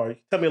you are.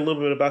 Tell me a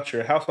little bit about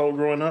your household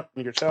growing up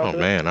and your Oh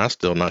childhood. man, I'm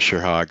still not sure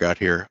how I got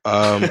here.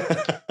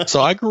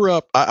 So I grew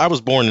up. I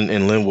was born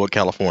in Linwood,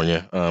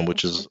 California,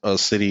 which is a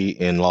city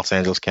in Los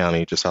Angeles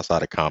County, just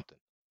outside of Compton.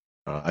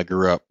 I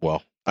grew up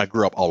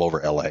all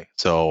over LA.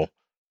 So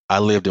I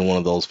lived in one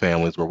of those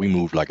families where we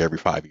moved like every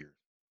 5 years,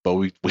 but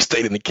we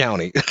stayed in the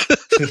county.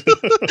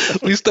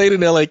 We stayed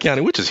in LA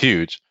County, which is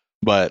huge.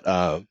 But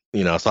so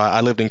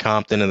I lived in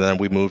Compton, and then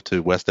we moved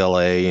to West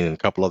LA and a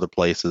couple other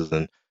places,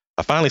 and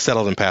I finally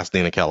settled in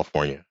Pasadena,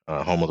 California,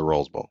 home of the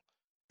Rose Bowl.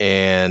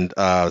 And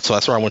so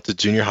that's where I went to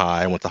junior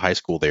high. I went to high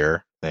school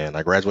there, and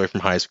I graduated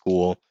from high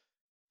school.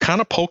 Kind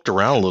of poked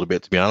around a little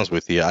bit, to be honest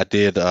with you. I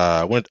did.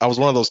 I was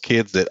one of those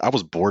kids that I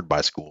was bored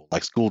by school.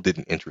 Like school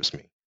didn't interest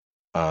me.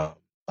 Uh,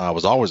 I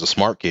was always a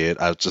smart kid.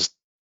 I just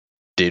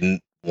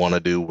didn't want to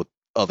do what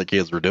other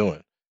kids were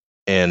doing.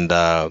 And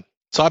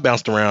so I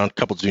bounced around a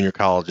couple junior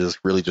colleges,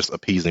 really just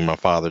appeasing my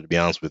father, to be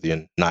honest with you,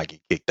 and not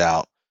get kicked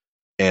out.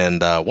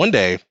 And one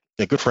day,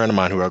 a good friend of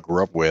mine who I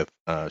grew up with,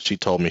 she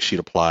told me she'd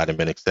applied and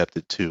been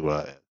accepted to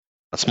a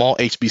small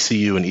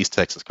HBCU in East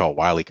Texas called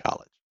Wiley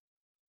College.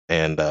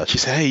 And she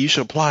said, "Hey, you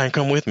should apply and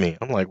come with me."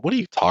 I'm like, "What are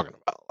you talking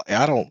about? Like,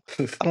 I don't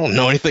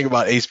know anything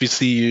about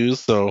HBCUs."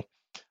 So,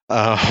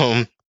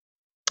 um,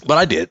 but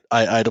I did.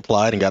 I'd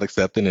applied and got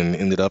accepted and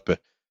ended up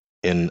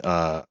in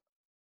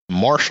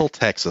Marshall,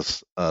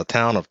 Texas, a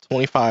town of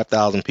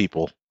 25,000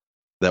 people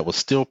that was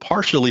still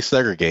partially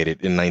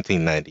segregated in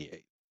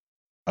 1998.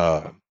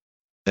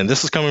 And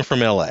this is coming from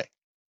LA.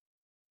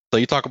 So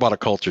you talk about a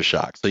culture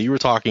shock. So you were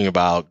talking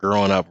about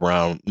growing up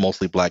around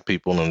mostly black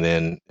people and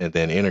then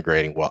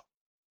integrating. Well,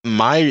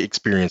 my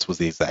experience was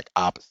the exact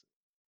opposite.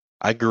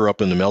 I grew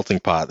up in the melting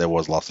pot that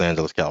was Los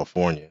Angeles,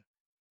 California,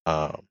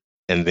 and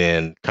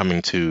then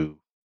coming to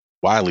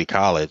Wiley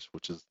College,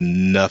 which is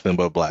nothing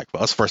but black.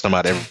 That's the first time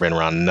I'd ever been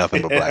around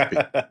nothing but black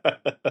people.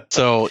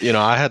 So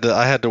I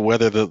had to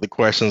weather the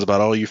questions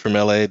about, oh, you from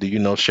LA? Do you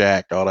know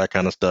Shaq? All that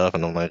kind of stuff,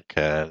 and I'm like,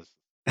 okay,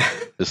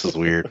 this is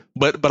weird.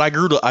 But I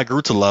grew to love it. I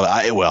grew to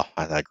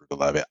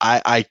love it.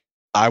 I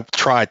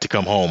tried to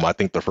come home. I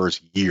think the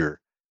first year,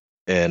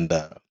 and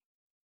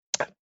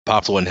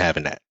Pops wasn't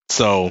having that.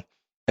 So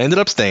I ended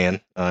up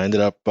staying. I ended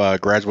up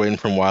graduating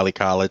from Wiley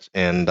College.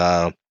 And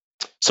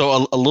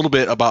so a little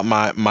bit about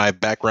my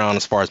background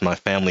as far as my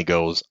family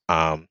goes.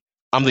 I'm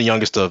the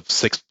youngest of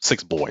six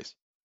boys.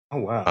 Oh,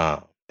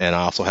 wow. And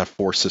I also have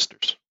 4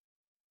 sisters.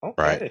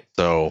 Okay. Right.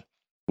 So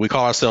we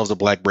call ourselves the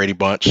Black Brady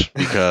Bunch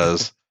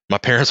because my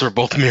parents were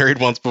both married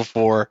once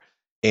before.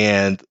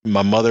 And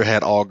my mother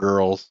had all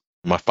girls.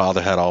 My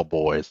father had all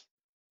boys.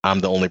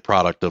 I'm the only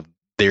product of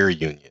their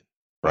union.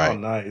 Right. Oh,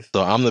 nice.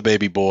 So I'm the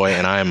baby boy,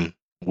 and I'm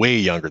way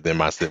younger than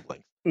my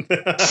siblings.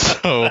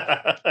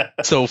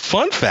 So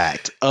fun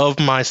fact: of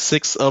my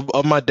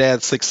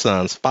dad's 6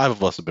 sons, 5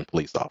 of us have been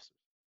police officers.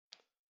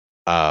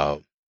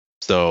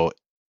 So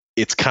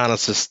it's kind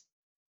of just,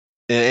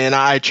 and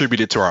I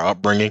attribute it to our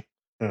upbringing.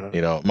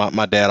 Uh-huh.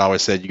 My dad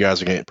always said you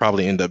guys are going to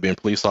probably end up being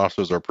police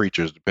officers or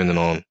preachers, depending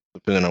on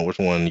which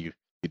one you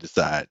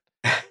decide.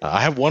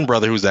 I have one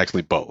brother who's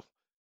actually both,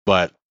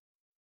 but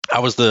I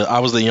was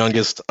the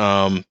youngest.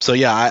 So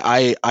yeah,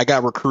 I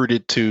got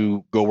recruited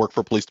to go work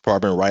for police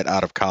department right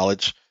out of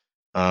college.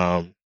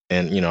 And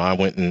I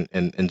went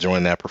and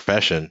joined that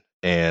profession.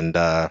 And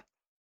that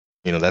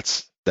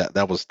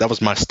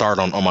was my start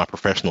on my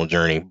professional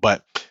journey.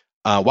 But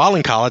while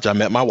in college, I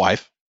met my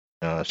wife.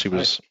 She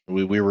was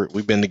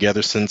we've been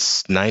together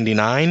since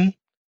 '99.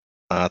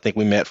 I think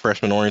we met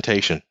freshman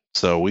orientation.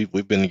 So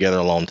we've been together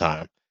a long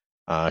time.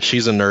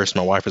 She's a nurse.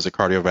 My wife is a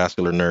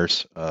cardiovascular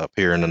nurse up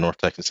here in the North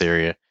Texas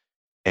area.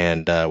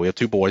 And we have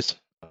 2 boys,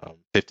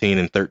 15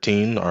 and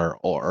 13. Our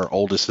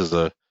oldest is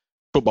a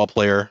football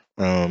player,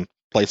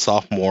 plays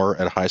sophomore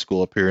at a high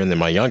school up here, and then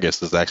my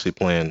youngest is actually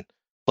playing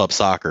club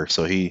soccer,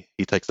 so he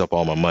takes up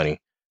all my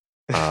money.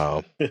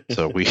 So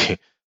the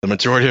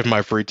majority of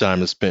my free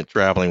time is spent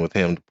traveling with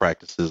him to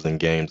practices and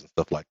games and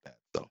stuff like that.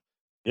 So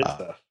Good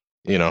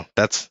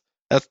stuff.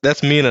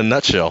 That's me in a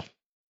nutshell.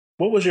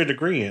 What was your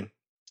degree in?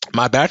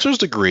 My bachelor's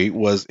degree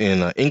was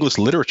in English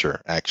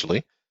literature,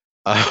 actually.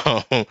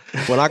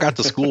 When I got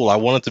to school, I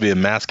wanted to be a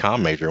mass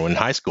comm major. In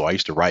high school, I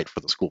used to write for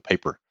the school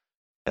paper,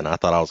 and I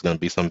thought I was going to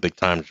be some big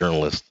time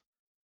journalist.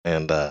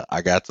 And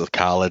I got to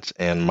college,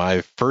 and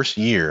my first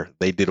year,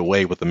 they did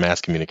away with the mass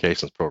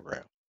communications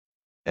program,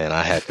 and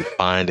I had to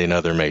find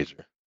another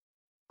major.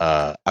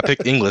 I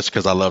picked English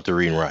because I love to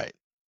read and write.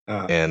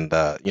 And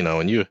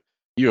when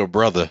you're a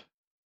brother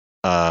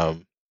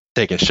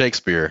taking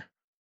Shakespeare,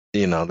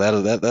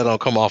 that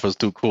don't come off as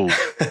too cool.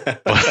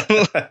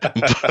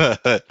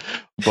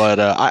 but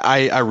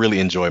I really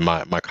enjoy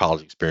my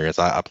college experience.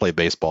 I play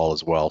baseball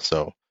as well,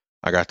 so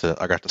I got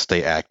to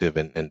stay active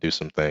and do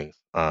some things.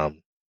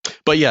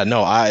 But yeah,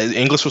 no,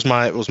 English was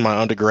my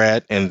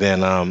undergrad, and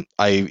then I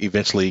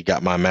eventually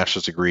got my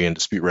master's degree in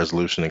dispute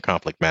resolution and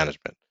conflict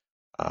management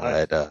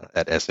Nice.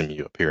 at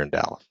SMU up here in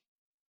Dallas.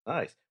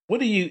 Nice. What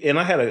do you, and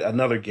I had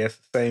another guest,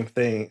 same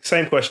thing,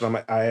 same question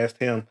I asked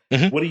him.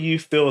 Mhm. What do you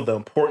feel the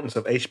importance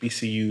of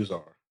HBCUs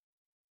are?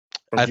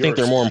 from I your think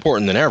they're more experience?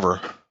 important than ever.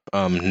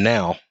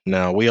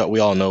 Now we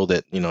all know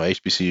that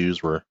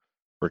HBCUs were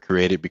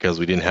created because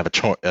we didn't have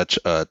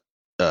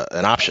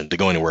an option to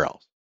go anywhere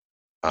else.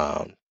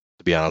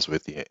 To be honest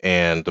with you,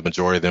 and the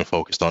majority of them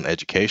focused on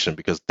education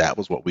because that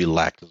was what we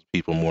lacked as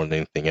people more than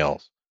anything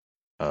else.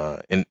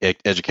 In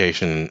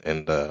education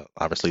and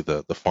obviously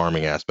the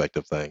farming aspect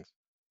of things.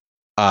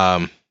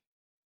 Um,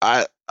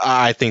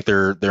 I think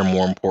they're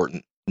more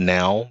important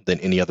now than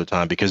any other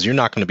time because you're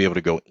not going to be able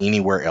to go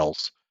anywhere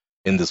else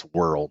in this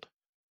world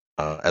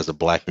as a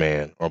black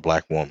man or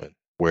black woman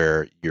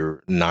where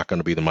you're not going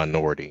to be the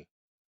minority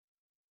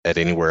at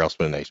anywhere else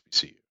but an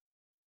HBCU.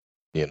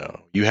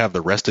 You have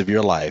the rest of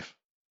your life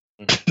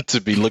to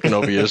be looking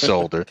over your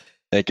shoulder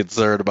and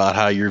concerned about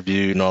how you're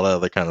viewed and all that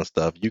other kind of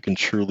stuff. You can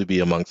truly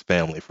be amongst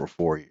family for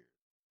 4 years.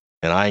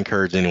 And I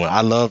encourage anyone. I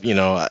love,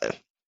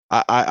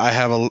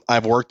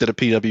 I've worked at a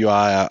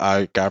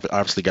PWI.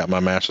 Obviously got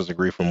my master's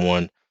degree from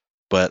one,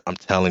 but I'm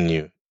telling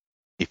you,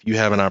 if you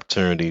have an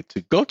opportunity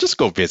to go, just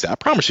go visit. I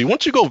promise you,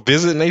 once you go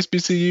visit an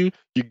HBCU,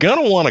 you're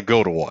gonna want to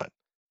go to one.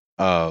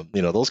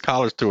 Those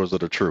college tours are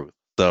the truth.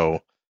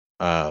 So,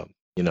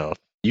 you know,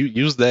 you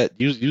use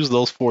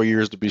those 4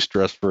 years to be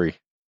stress free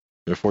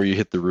before you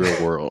hit the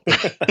real world.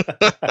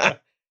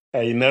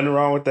 Hey, nothing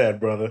wrong with that,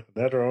 brother.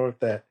 Nothing wrong with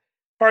that.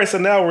 All right, so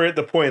now we're at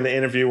the point in the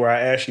interview where I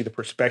ask you the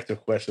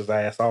perspective questions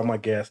I ask all my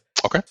guests.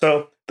 Okay.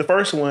 So the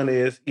first one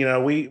is,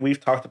 we've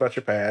talked about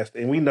your past,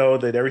 and we know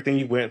that everything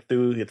you went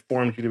through, it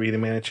formed you to be the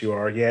man that you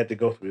are. You had to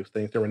go through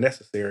things that were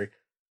necessary.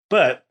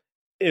 But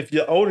if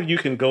the older you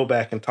can go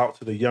back and talk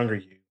to the younger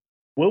you,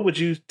 what would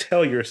you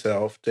tell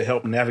yourself to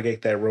help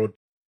navigate that road?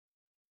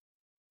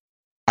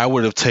 I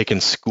would have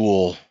taken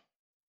school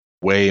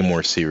way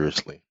more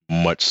seriously,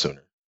 much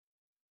sooner.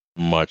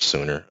 And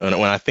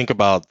when I think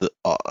about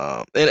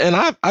and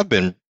I've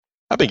been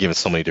given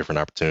so many different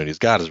opportunities.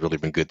 God has really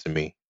been good to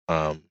me.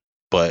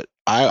 But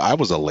I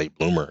was a late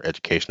bloomer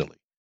educationally.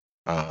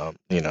 I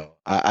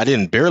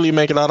didn't barely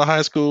make it out of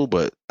high school,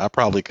 but I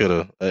probably could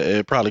have.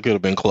 It probably could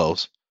have been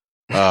close.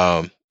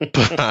 But,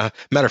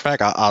 matter of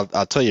fact,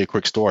 I'll tell you a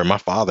quick story. My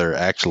father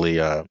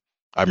actually, I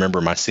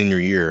remember my senior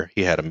year,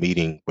 he had a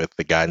meeting with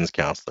the guidance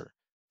counselor,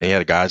 and he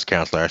had a guidance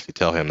counselor actually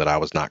tell him that I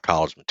was not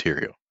college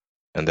material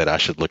and that I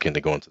should look into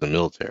going to the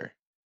military.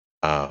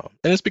 And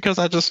it's because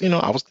I just,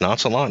 I was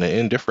nonchalant and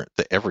indifferent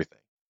to everything,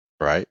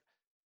 right?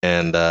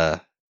 And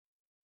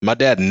my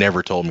dad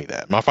never told me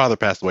that. My father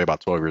passed away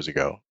about 12 years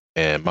ago,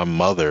 and my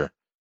mother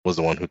was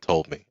the one who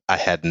told me.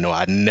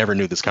 I never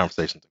knew this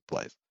conversation took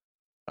place.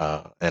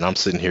 And I'm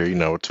sitting here,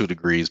 2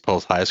 degrees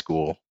post high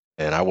school,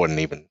 and I wasn't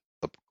even,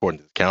 according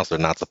to the counselor,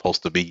 not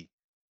supposed to be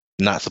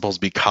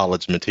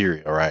college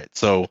material, right?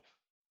 So,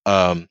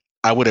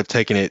 I would have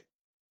taken it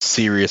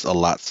serious a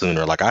lot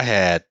sooner. Like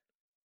I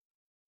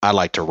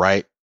like to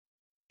write,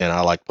 and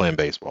I like playing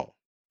baseball.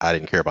 I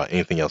didn't care about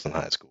anything else in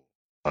high school.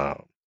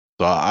 Um,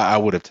 so I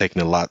would have taken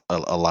a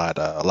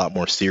lot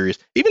more serious,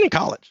 even in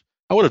college.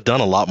 I would have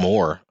done a lot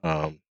more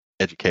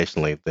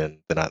educationally than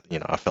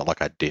I felt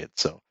like I did.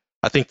 So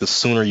I think the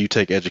sooner you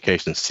take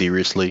education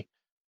seriously,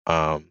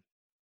 um,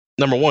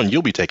 number one,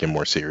 you'll be taken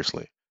more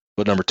seriously.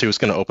 But number two, it's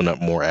going to open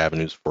up more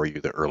avenues for you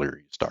the earlier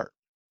you start.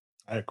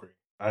 I agree.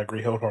 I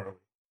agree wholeheartedly.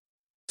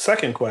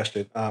 Second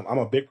question. I'm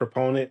a big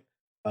proponent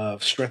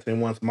of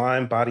strengthening one's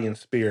mind, body, and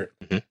spirit.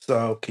 Mhm.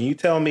 So, can you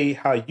tell me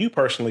how you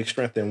personally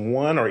strengthen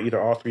one or either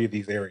all three of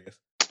these areas?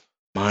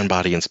 Mind,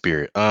 body, and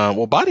spirit.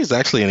 Well, body is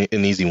actually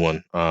an easy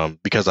one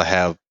because I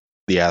have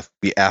the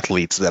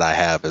athletes that I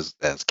have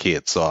as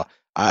kids, so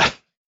I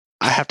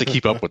I have to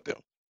keep up with them.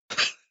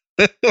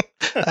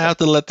 I have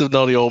to let them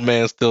know the old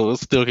man still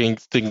can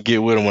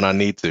get with them when I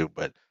need to,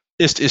 but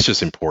it's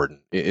just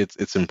important.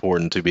 It's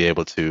important to be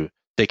able to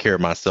take care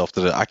of myself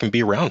so that I can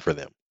be around for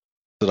them,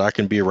 so that I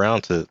can be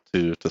around to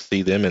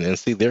see them and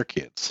see their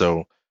kids.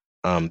 So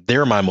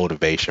they're my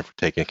motivation for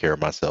taking care of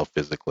myself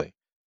physically.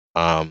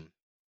 Um,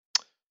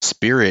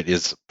 Spirit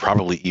is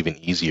probably even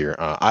easier.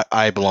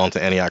 I belong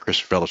to Antioch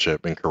Christian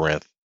Fellowship in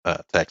Corinth,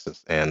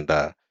 Texas, and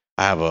I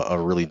have a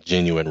really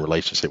genuine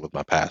relationship with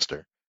my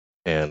pastor.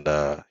 And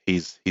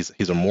he's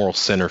a moral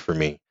sinner for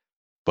me,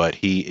 but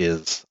he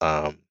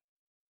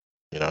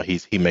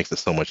makes it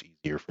so much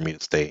easier for me to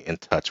stay in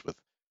touch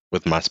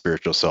with my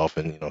spiritual self,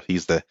 and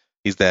he's that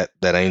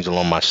angel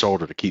on my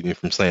shoulder to keep me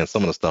from saying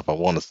some of the stuff I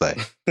want to say.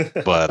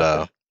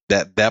 But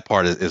that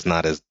part is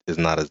not as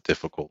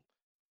difficult.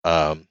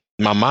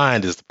 My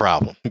mind is the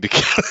problem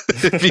because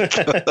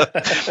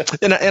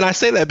and I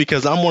say that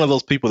because I'm one of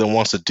those people that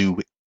wants to do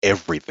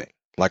everything.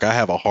 Like I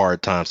have a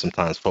hard time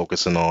sometimes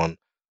focusing on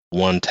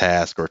one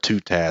task or two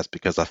tasks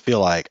because I feel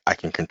like I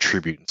can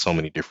contribute in so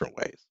many different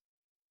ways.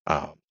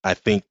 I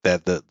think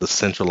that the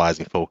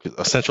centralizing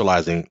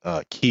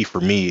key for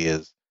me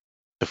is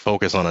to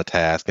focus on a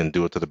task and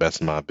do it to the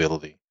best of my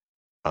ability.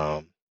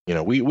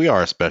 We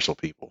are a special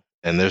people,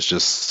 and there's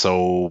just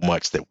so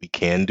much that we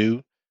can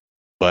do,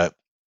 but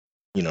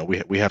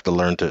we have to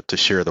learn to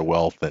share the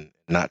wealth and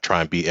not try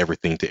and be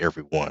everything to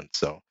everyone.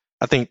 So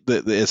I think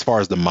as far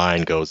as the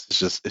mind goes, it's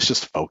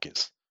just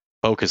focus.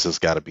 Focus has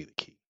got to be the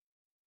key.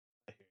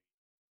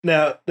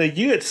 Now,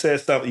 you had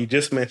said something. You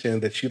just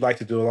mentioned that you like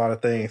to do a lot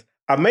of things.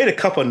 I made a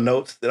couple of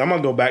notes that I'm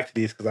gonna go back to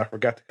these because I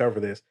forgot to cover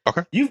this.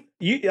 Okay.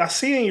 I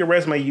see in your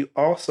resume you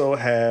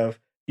also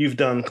you've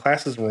done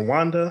classes in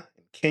Rwanda,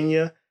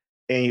 Kenya,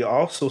 and you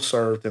also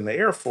served in the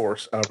Air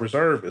Force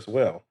Reserve as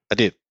well. I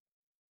did.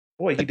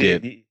 Boy, I you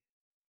did. did.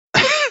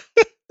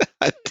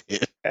 I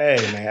did. Hey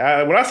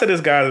man, when I said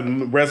this guy's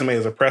resume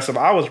is impressive,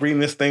 I was reading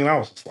this thing and I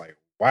was just like,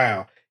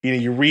 wow.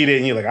 You read it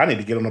and you're like, I need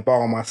to get on the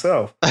ball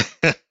myself.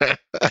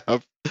 I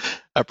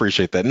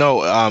appreciate that.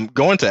 No,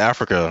 going to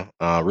Africa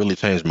really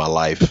changed my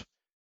life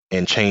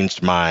and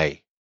changed my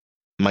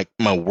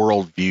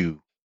worldview,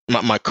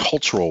 my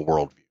cultural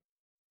worldview.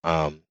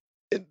 Um,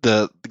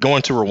 the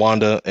going to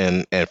Rwanda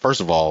and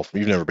first of all, if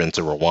you've never been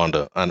to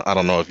Rwanda, I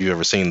don't know if you've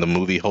ever seen the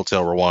movie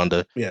Hotel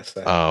Rwanda. Yes.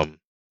 I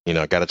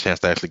got a chance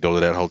to actually go to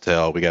that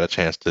hotel. We got a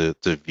chance to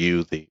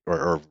view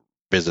or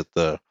visit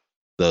the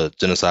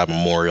genocide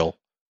memorial.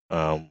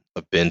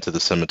 I've been to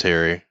the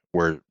cemetery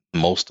where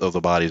most of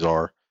the bodies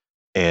are,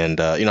 and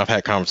I've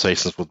had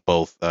conversations with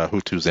both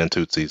Hutus and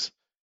Tutsis,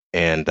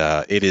 and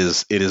it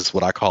is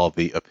what I call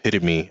the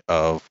epitome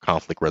of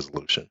conflict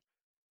resolution.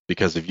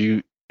 Because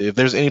if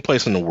there's any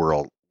place in the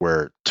world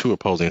where two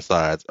opposing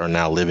sides are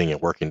now living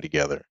and working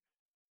together,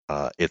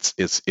 it's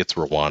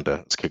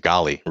Rwanda. It's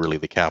Kigali, really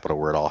the capital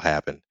where it all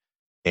happened,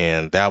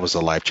 and that was a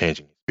life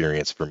changing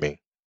experience for me.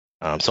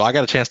 So I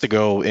got a chance to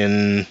go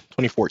in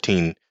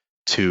 2014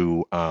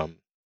 to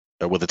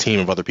with a team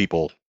of other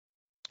people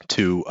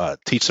to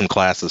teach some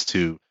classes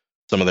to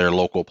some of their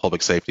local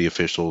public safety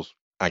officials,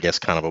 I guess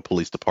kind of a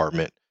police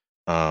department,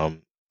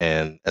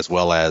 and as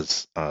well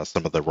as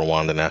some of the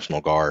Rwanda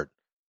National Guard,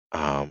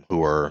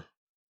 who are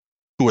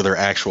their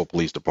actual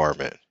police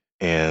department,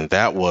 and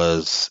that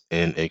was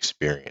an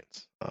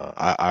experience.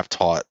 I've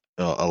taught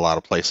a lot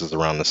of places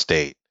around the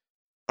state.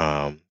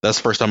 That's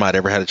the first time I'd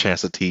ever had a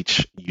chance to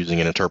teach using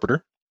an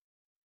interpreter.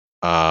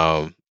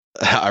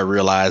 I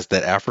realized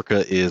that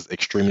Africa is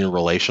extremely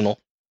relational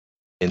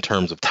in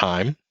terms of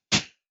time.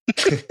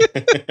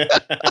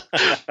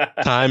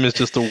 Time is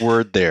just a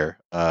word there.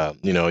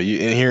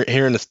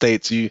 Here in the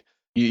States,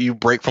 you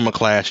break from a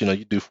class,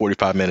 you do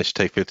 45 minutes, you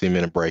take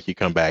 15-minute break, you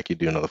come back, you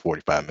do another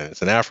 45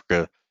 minutes. In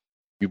Africa,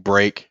 you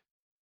break,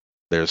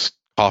 there's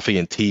coffee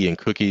and tea and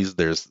cookies,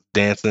 there's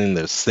dancing,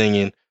 there's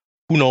singing.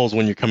 Who knows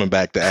when you're coming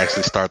back to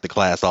actually start the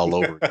class all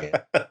over again.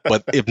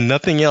 But if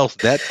nothing else,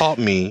 that taught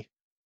me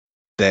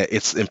that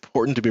it's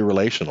important to be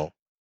relational.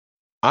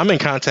 I'm in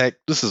contact.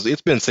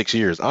 It's been 6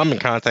 years. I'm in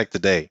contact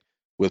today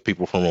with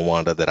people from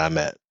Rwanda that I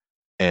met,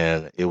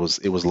 and it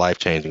was life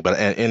changing. But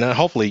and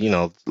hopefully,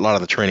 a lot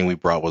of the training we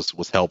brought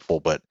was helpful.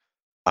 But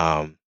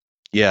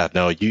yeah,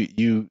 no,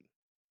 you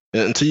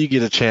until you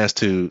get a chance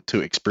to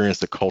experience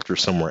the culture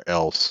somewhere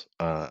else,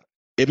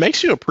 it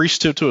makes you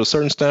appreciative to a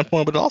certain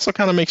standpoint, but it also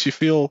kind of makes you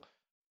feel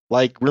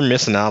like we're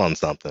missing out on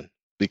something,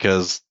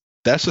 because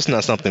that's just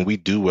not something we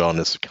do well in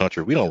this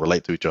country. We don't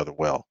relate to each other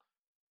well.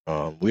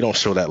 We don't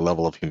show that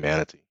level of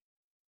humanity,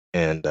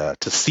 and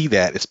to see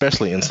that,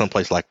 especially in some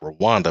place like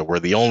Rwanda, where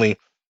the only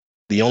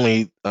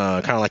kind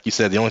of like you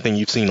said, the only thing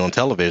you've seen on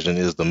television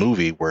is the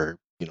movie where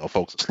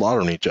folks are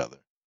slaughtering each other,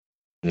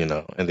 and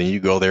then you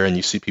go there and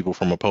you see people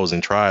from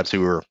opposing tribes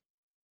who are.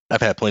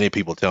 I've had plenty of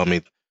people tell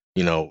me,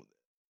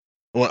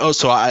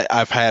 so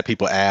I've had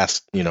people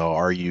ask,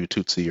 are you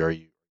Tutsi, are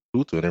you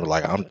Hutu, and they were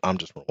like, I'm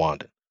just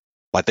Rwandan.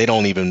 Like they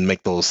don't even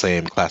make those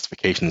same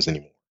classifications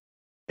anymore.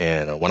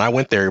 And when I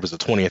went there, it was the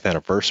 20th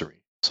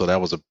anniversary, so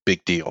that was a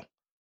big deal.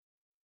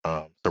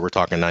 So we're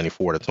talking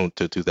 94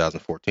 to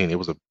 2014. It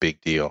was a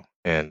big deal,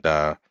 and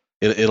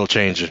it'll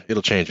change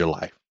your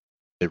life.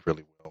 It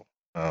really will.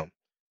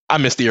 I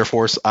miss the Air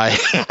Force.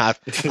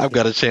 I've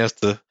got a chance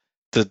to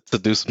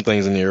do some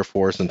things in the Air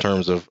Force in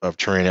terms of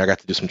training. I got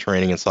to do some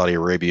training in Saudi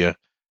Arabia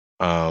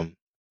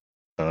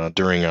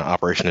during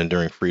Operation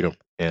Enduring Freedom,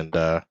 and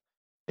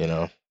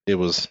it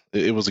was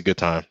a good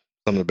time.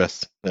 Some of the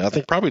best, I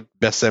think, probably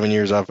best 7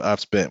 years I've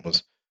spent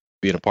was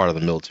being a part of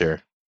the military.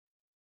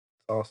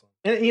 Awesome.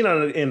 And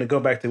and to go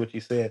back to what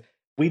you said,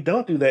 we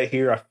don't do that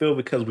here. I feel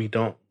because we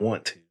don't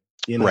want to.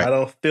 Right. I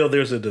don't feel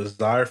there's a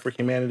desire for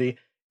humanity,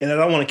 and I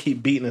don't want to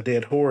keep beating a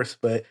dead horse.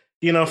 But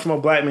from a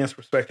black man's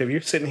perspective,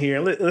 you're sitting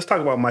here. Let's talk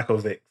about Michael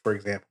Vick, for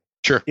example.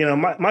 Sure.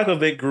 Michael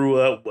Vick grew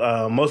up.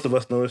 Most of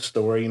us know his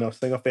story.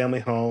 Single family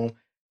home,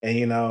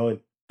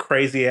 and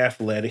crazy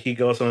athletic. He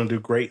goes on to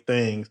do great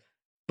things.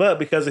 But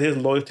because of his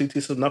loyalty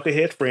to some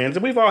knucklehead friends,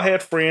 and we've all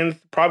had friends,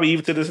 probably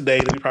even to this day,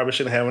 that we probably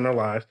shouldn't have in our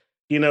lives.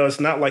 It's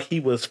not like he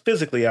was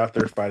physically out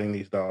there fighting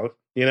these dogs.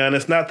 And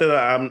it's not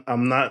that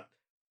I'm not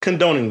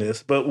condoning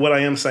this, but what I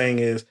am saying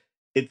is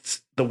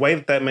it's the way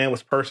that man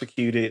was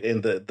persecuted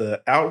and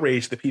the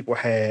outrage that people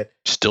had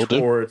still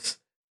towards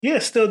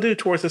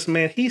this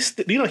man. He's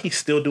he's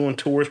still doing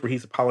tours where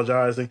he's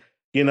apologizing.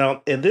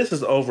 And this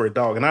is over a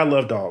dog, and I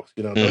love dogs.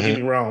 Don't get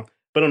me wrong,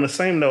 but on the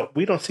same note,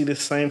 we don't see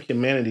this same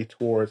humanity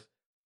towards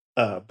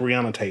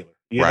Breonna Taylor,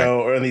 right.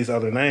 Or these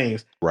other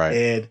names,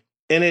 right?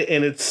 And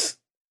it's.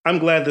 I'm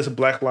glad this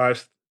Black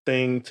Lives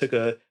thing took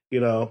a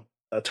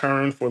a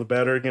turn for the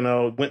better.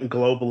 Went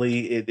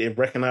globally. It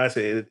recognized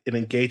it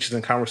engages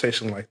in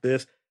conversation like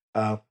this.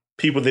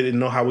 People that didn't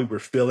know how we were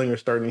feeling are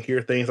starting to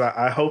hear things.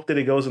 I hope that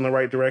it goes in the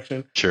right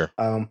direction. Sure.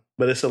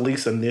 But it's at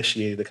least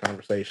initiated the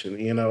conversation,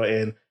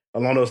 and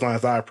along those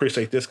lines, I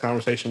appreciate this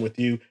conversation with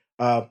you.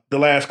 The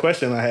last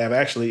question I have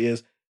actually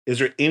is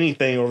there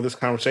anything over this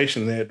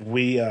conversation that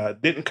we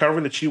didn't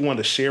cover that you want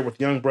to share with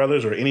young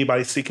brothers or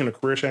anybody seeking a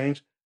career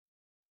change?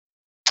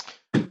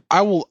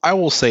 I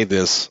will say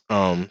this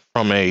from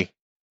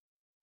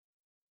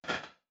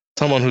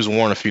someone who's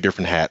worn a few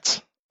different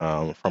hats,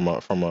 from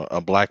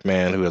a black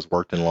man who has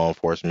worked in law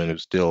enforcement, who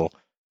still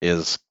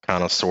is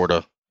kind of sort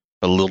of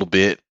a little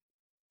bit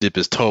dip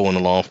his toe in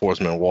the law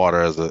enforcement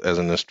water as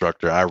an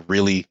instructor. I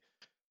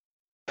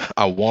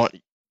want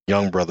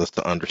young brothers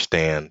to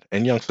understand,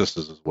 and young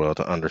sisters as well,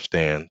 to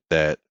understand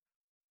that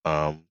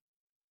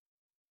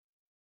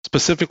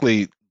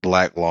specifically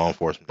black law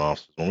enforcement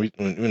officers,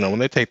 when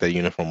they take that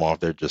uniform off,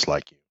 they're just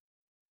like you.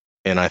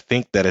 And I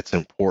think that it's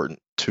important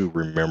to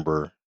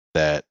remember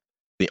that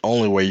the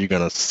only way you're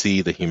going to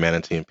see the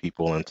humanity in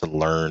people and to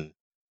learn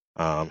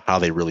how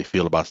they really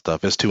feel about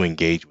stuff is to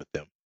engage with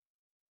them.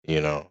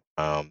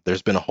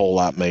 There's been a whole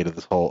lot made of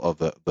this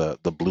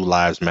the Blue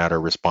Lives Matter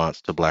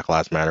response to Black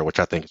Lives Matter, which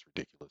I think is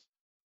ridiculous.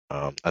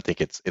 I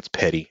think it's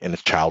petty and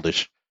it's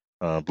childish.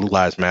 Blue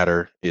Lives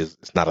Matter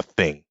it's not a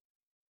thing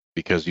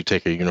because you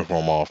take a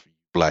uniform off,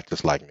 black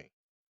just like me.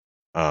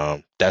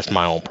 That's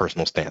my own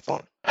personal stance on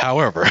it.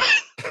 However,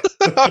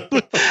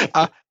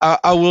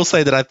 I will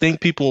say that I think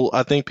people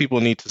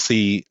need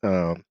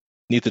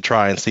to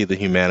try and see the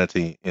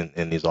humanity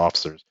in these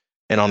officers.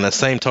 And on that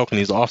same token,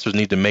 these officers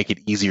need to make it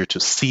easier to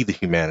see the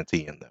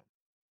humanity in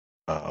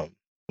them.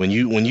 When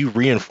you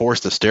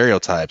reinforce the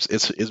stereotypes,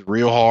 it's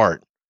real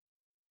hard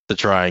to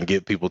try and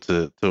get people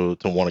to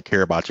want to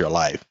care about your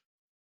life.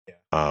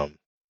 Yeah.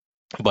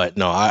 But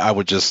no, I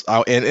would just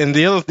and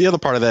the other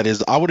part of that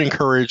is I would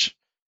encourage,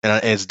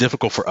 and it's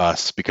difficult for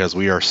us because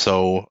we are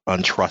so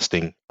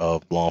untrusting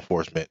of law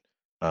enforcement.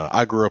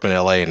 I grew up in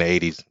LA in the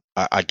 80s.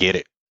 I get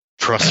it.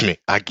 Trust me,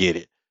 I get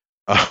it.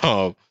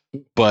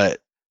 But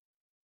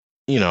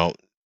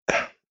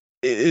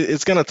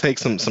it's going to take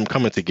some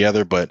coming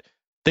together. But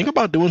think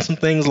about doing some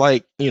things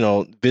like,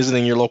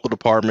 visiting your local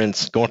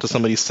departments, going to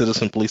some of these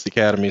citizen police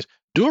academies,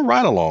 do a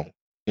ride along,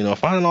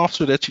 find an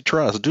officer that you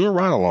trust, do a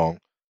ride along,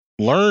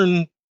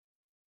 learn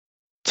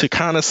to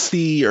kind of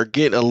see or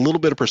get a little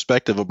bit of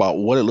perspective about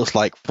what it looks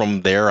like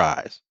from their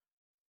eyes.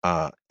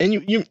 And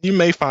you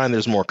may find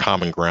there's more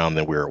common ground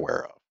than we're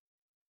aware of.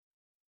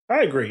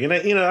 I agree. And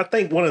I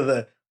think one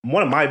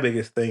of my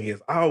biggest thing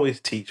is I always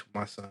teach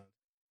my son.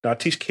 I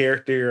teach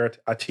character.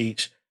 I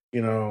teach,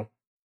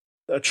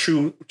 a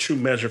true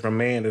measure of a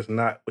man is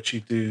not what you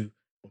do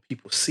when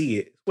people see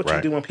it. It's what Right.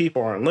 you do when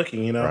people aren't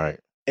looking, Right.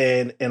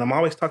 And I'm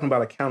always talking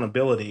about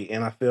accountability.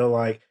 And I feel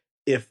like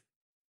if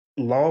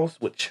laws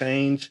would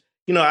change,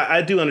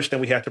 I do understand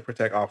we have to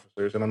protect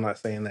officers, and I'm not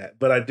saying that,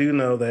 but I do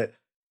know that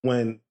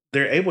when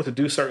they're able to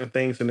do certain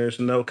things and there's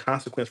no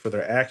consequence for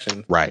their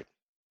actions, Right.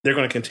 they're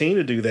going to continue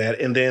to do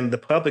that. And then the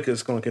public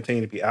is going to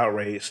continue to be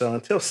outraged. So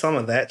until some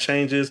of that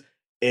changes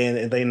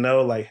and they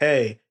know, like,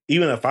 hey,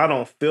 even if I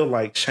don't feel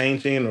like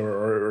changing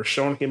or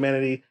showing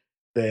humanity,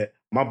 that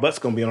my butt's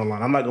going to be on the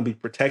line. I'm not going to be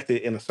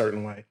protected in a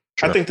certain way.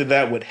 Sure. I think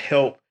that would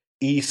help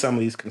ease some of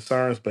these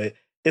concerns, but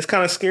it's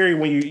kind of scary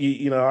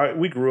when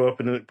we grew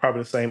up in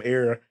probably the same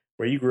era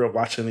where you grew up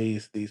watching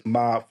these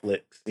mob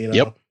flicks,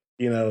 Yep.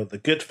 The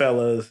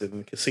Goodfellas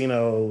and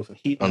Casinos and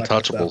Heat. And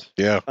Untouchables.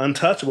 Yeah.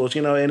 Untouchables,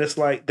 and it's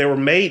like they were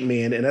made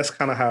men, and that's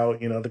kind of how,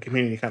 the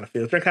community kind of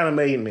feels. They're kind of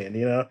made men,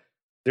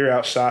 they're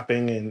out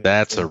shopping. And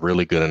That's a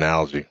really good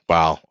analogy.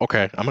 Wow.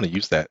 Okay. I'm going to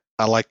use that.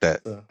 I like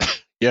that. So,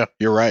 yeah,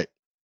 you're right.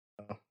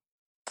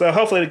 So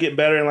hopefully to get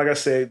better. And like I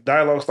said,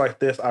 dialogues like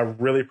this, I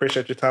really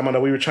appreciate your time. I know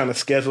we were trying to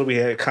schedule, we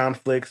had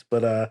conflicts,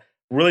 but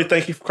really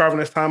thank you for carving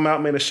this time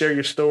out, man, to share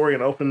your story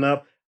and open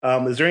up.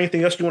 Is there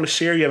anything else you want to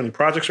share? You have any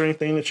projects or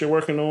anything that you're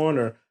working on,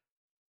 or?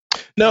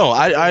 No,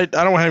 I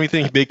don't have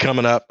anything big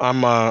coming up.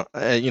 I'm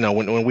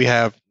when we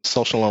have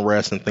social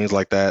unrest and things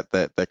like that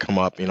come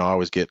up, I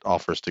always get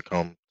offers to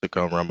come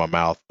around my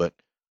mouth, but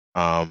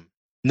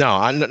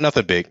no,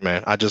 nothing big,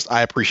 man.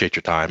 I appreciate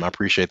your time. I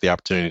appreciate the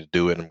opportunity to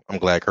do it, and I'm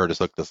glad Curtis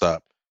hooked us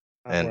up.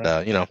 And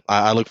right.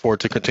 I look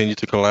forward to continue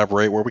to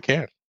collaborate where we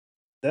can.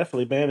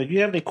 Definitely, man. If you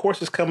have any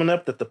courses coming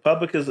up that the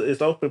public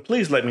is open,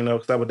 please let me know,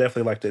 because I would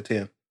definitely like to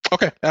attend.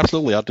 Okay,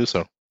 absolutely, I'll do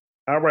so.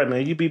 All right,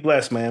 man. You be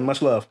blessed, man.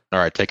 Much love. All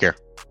right, take care.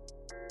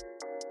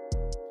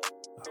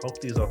 I hope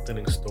these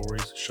authentic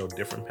stories show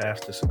different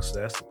paths to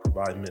success and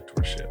provide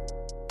mentorship.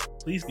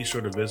 Please be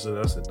sure to visit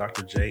us at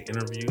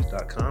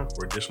drjinterviews.com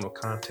for additional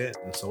content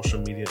and social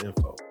media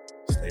info.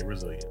 Stay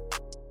resilient.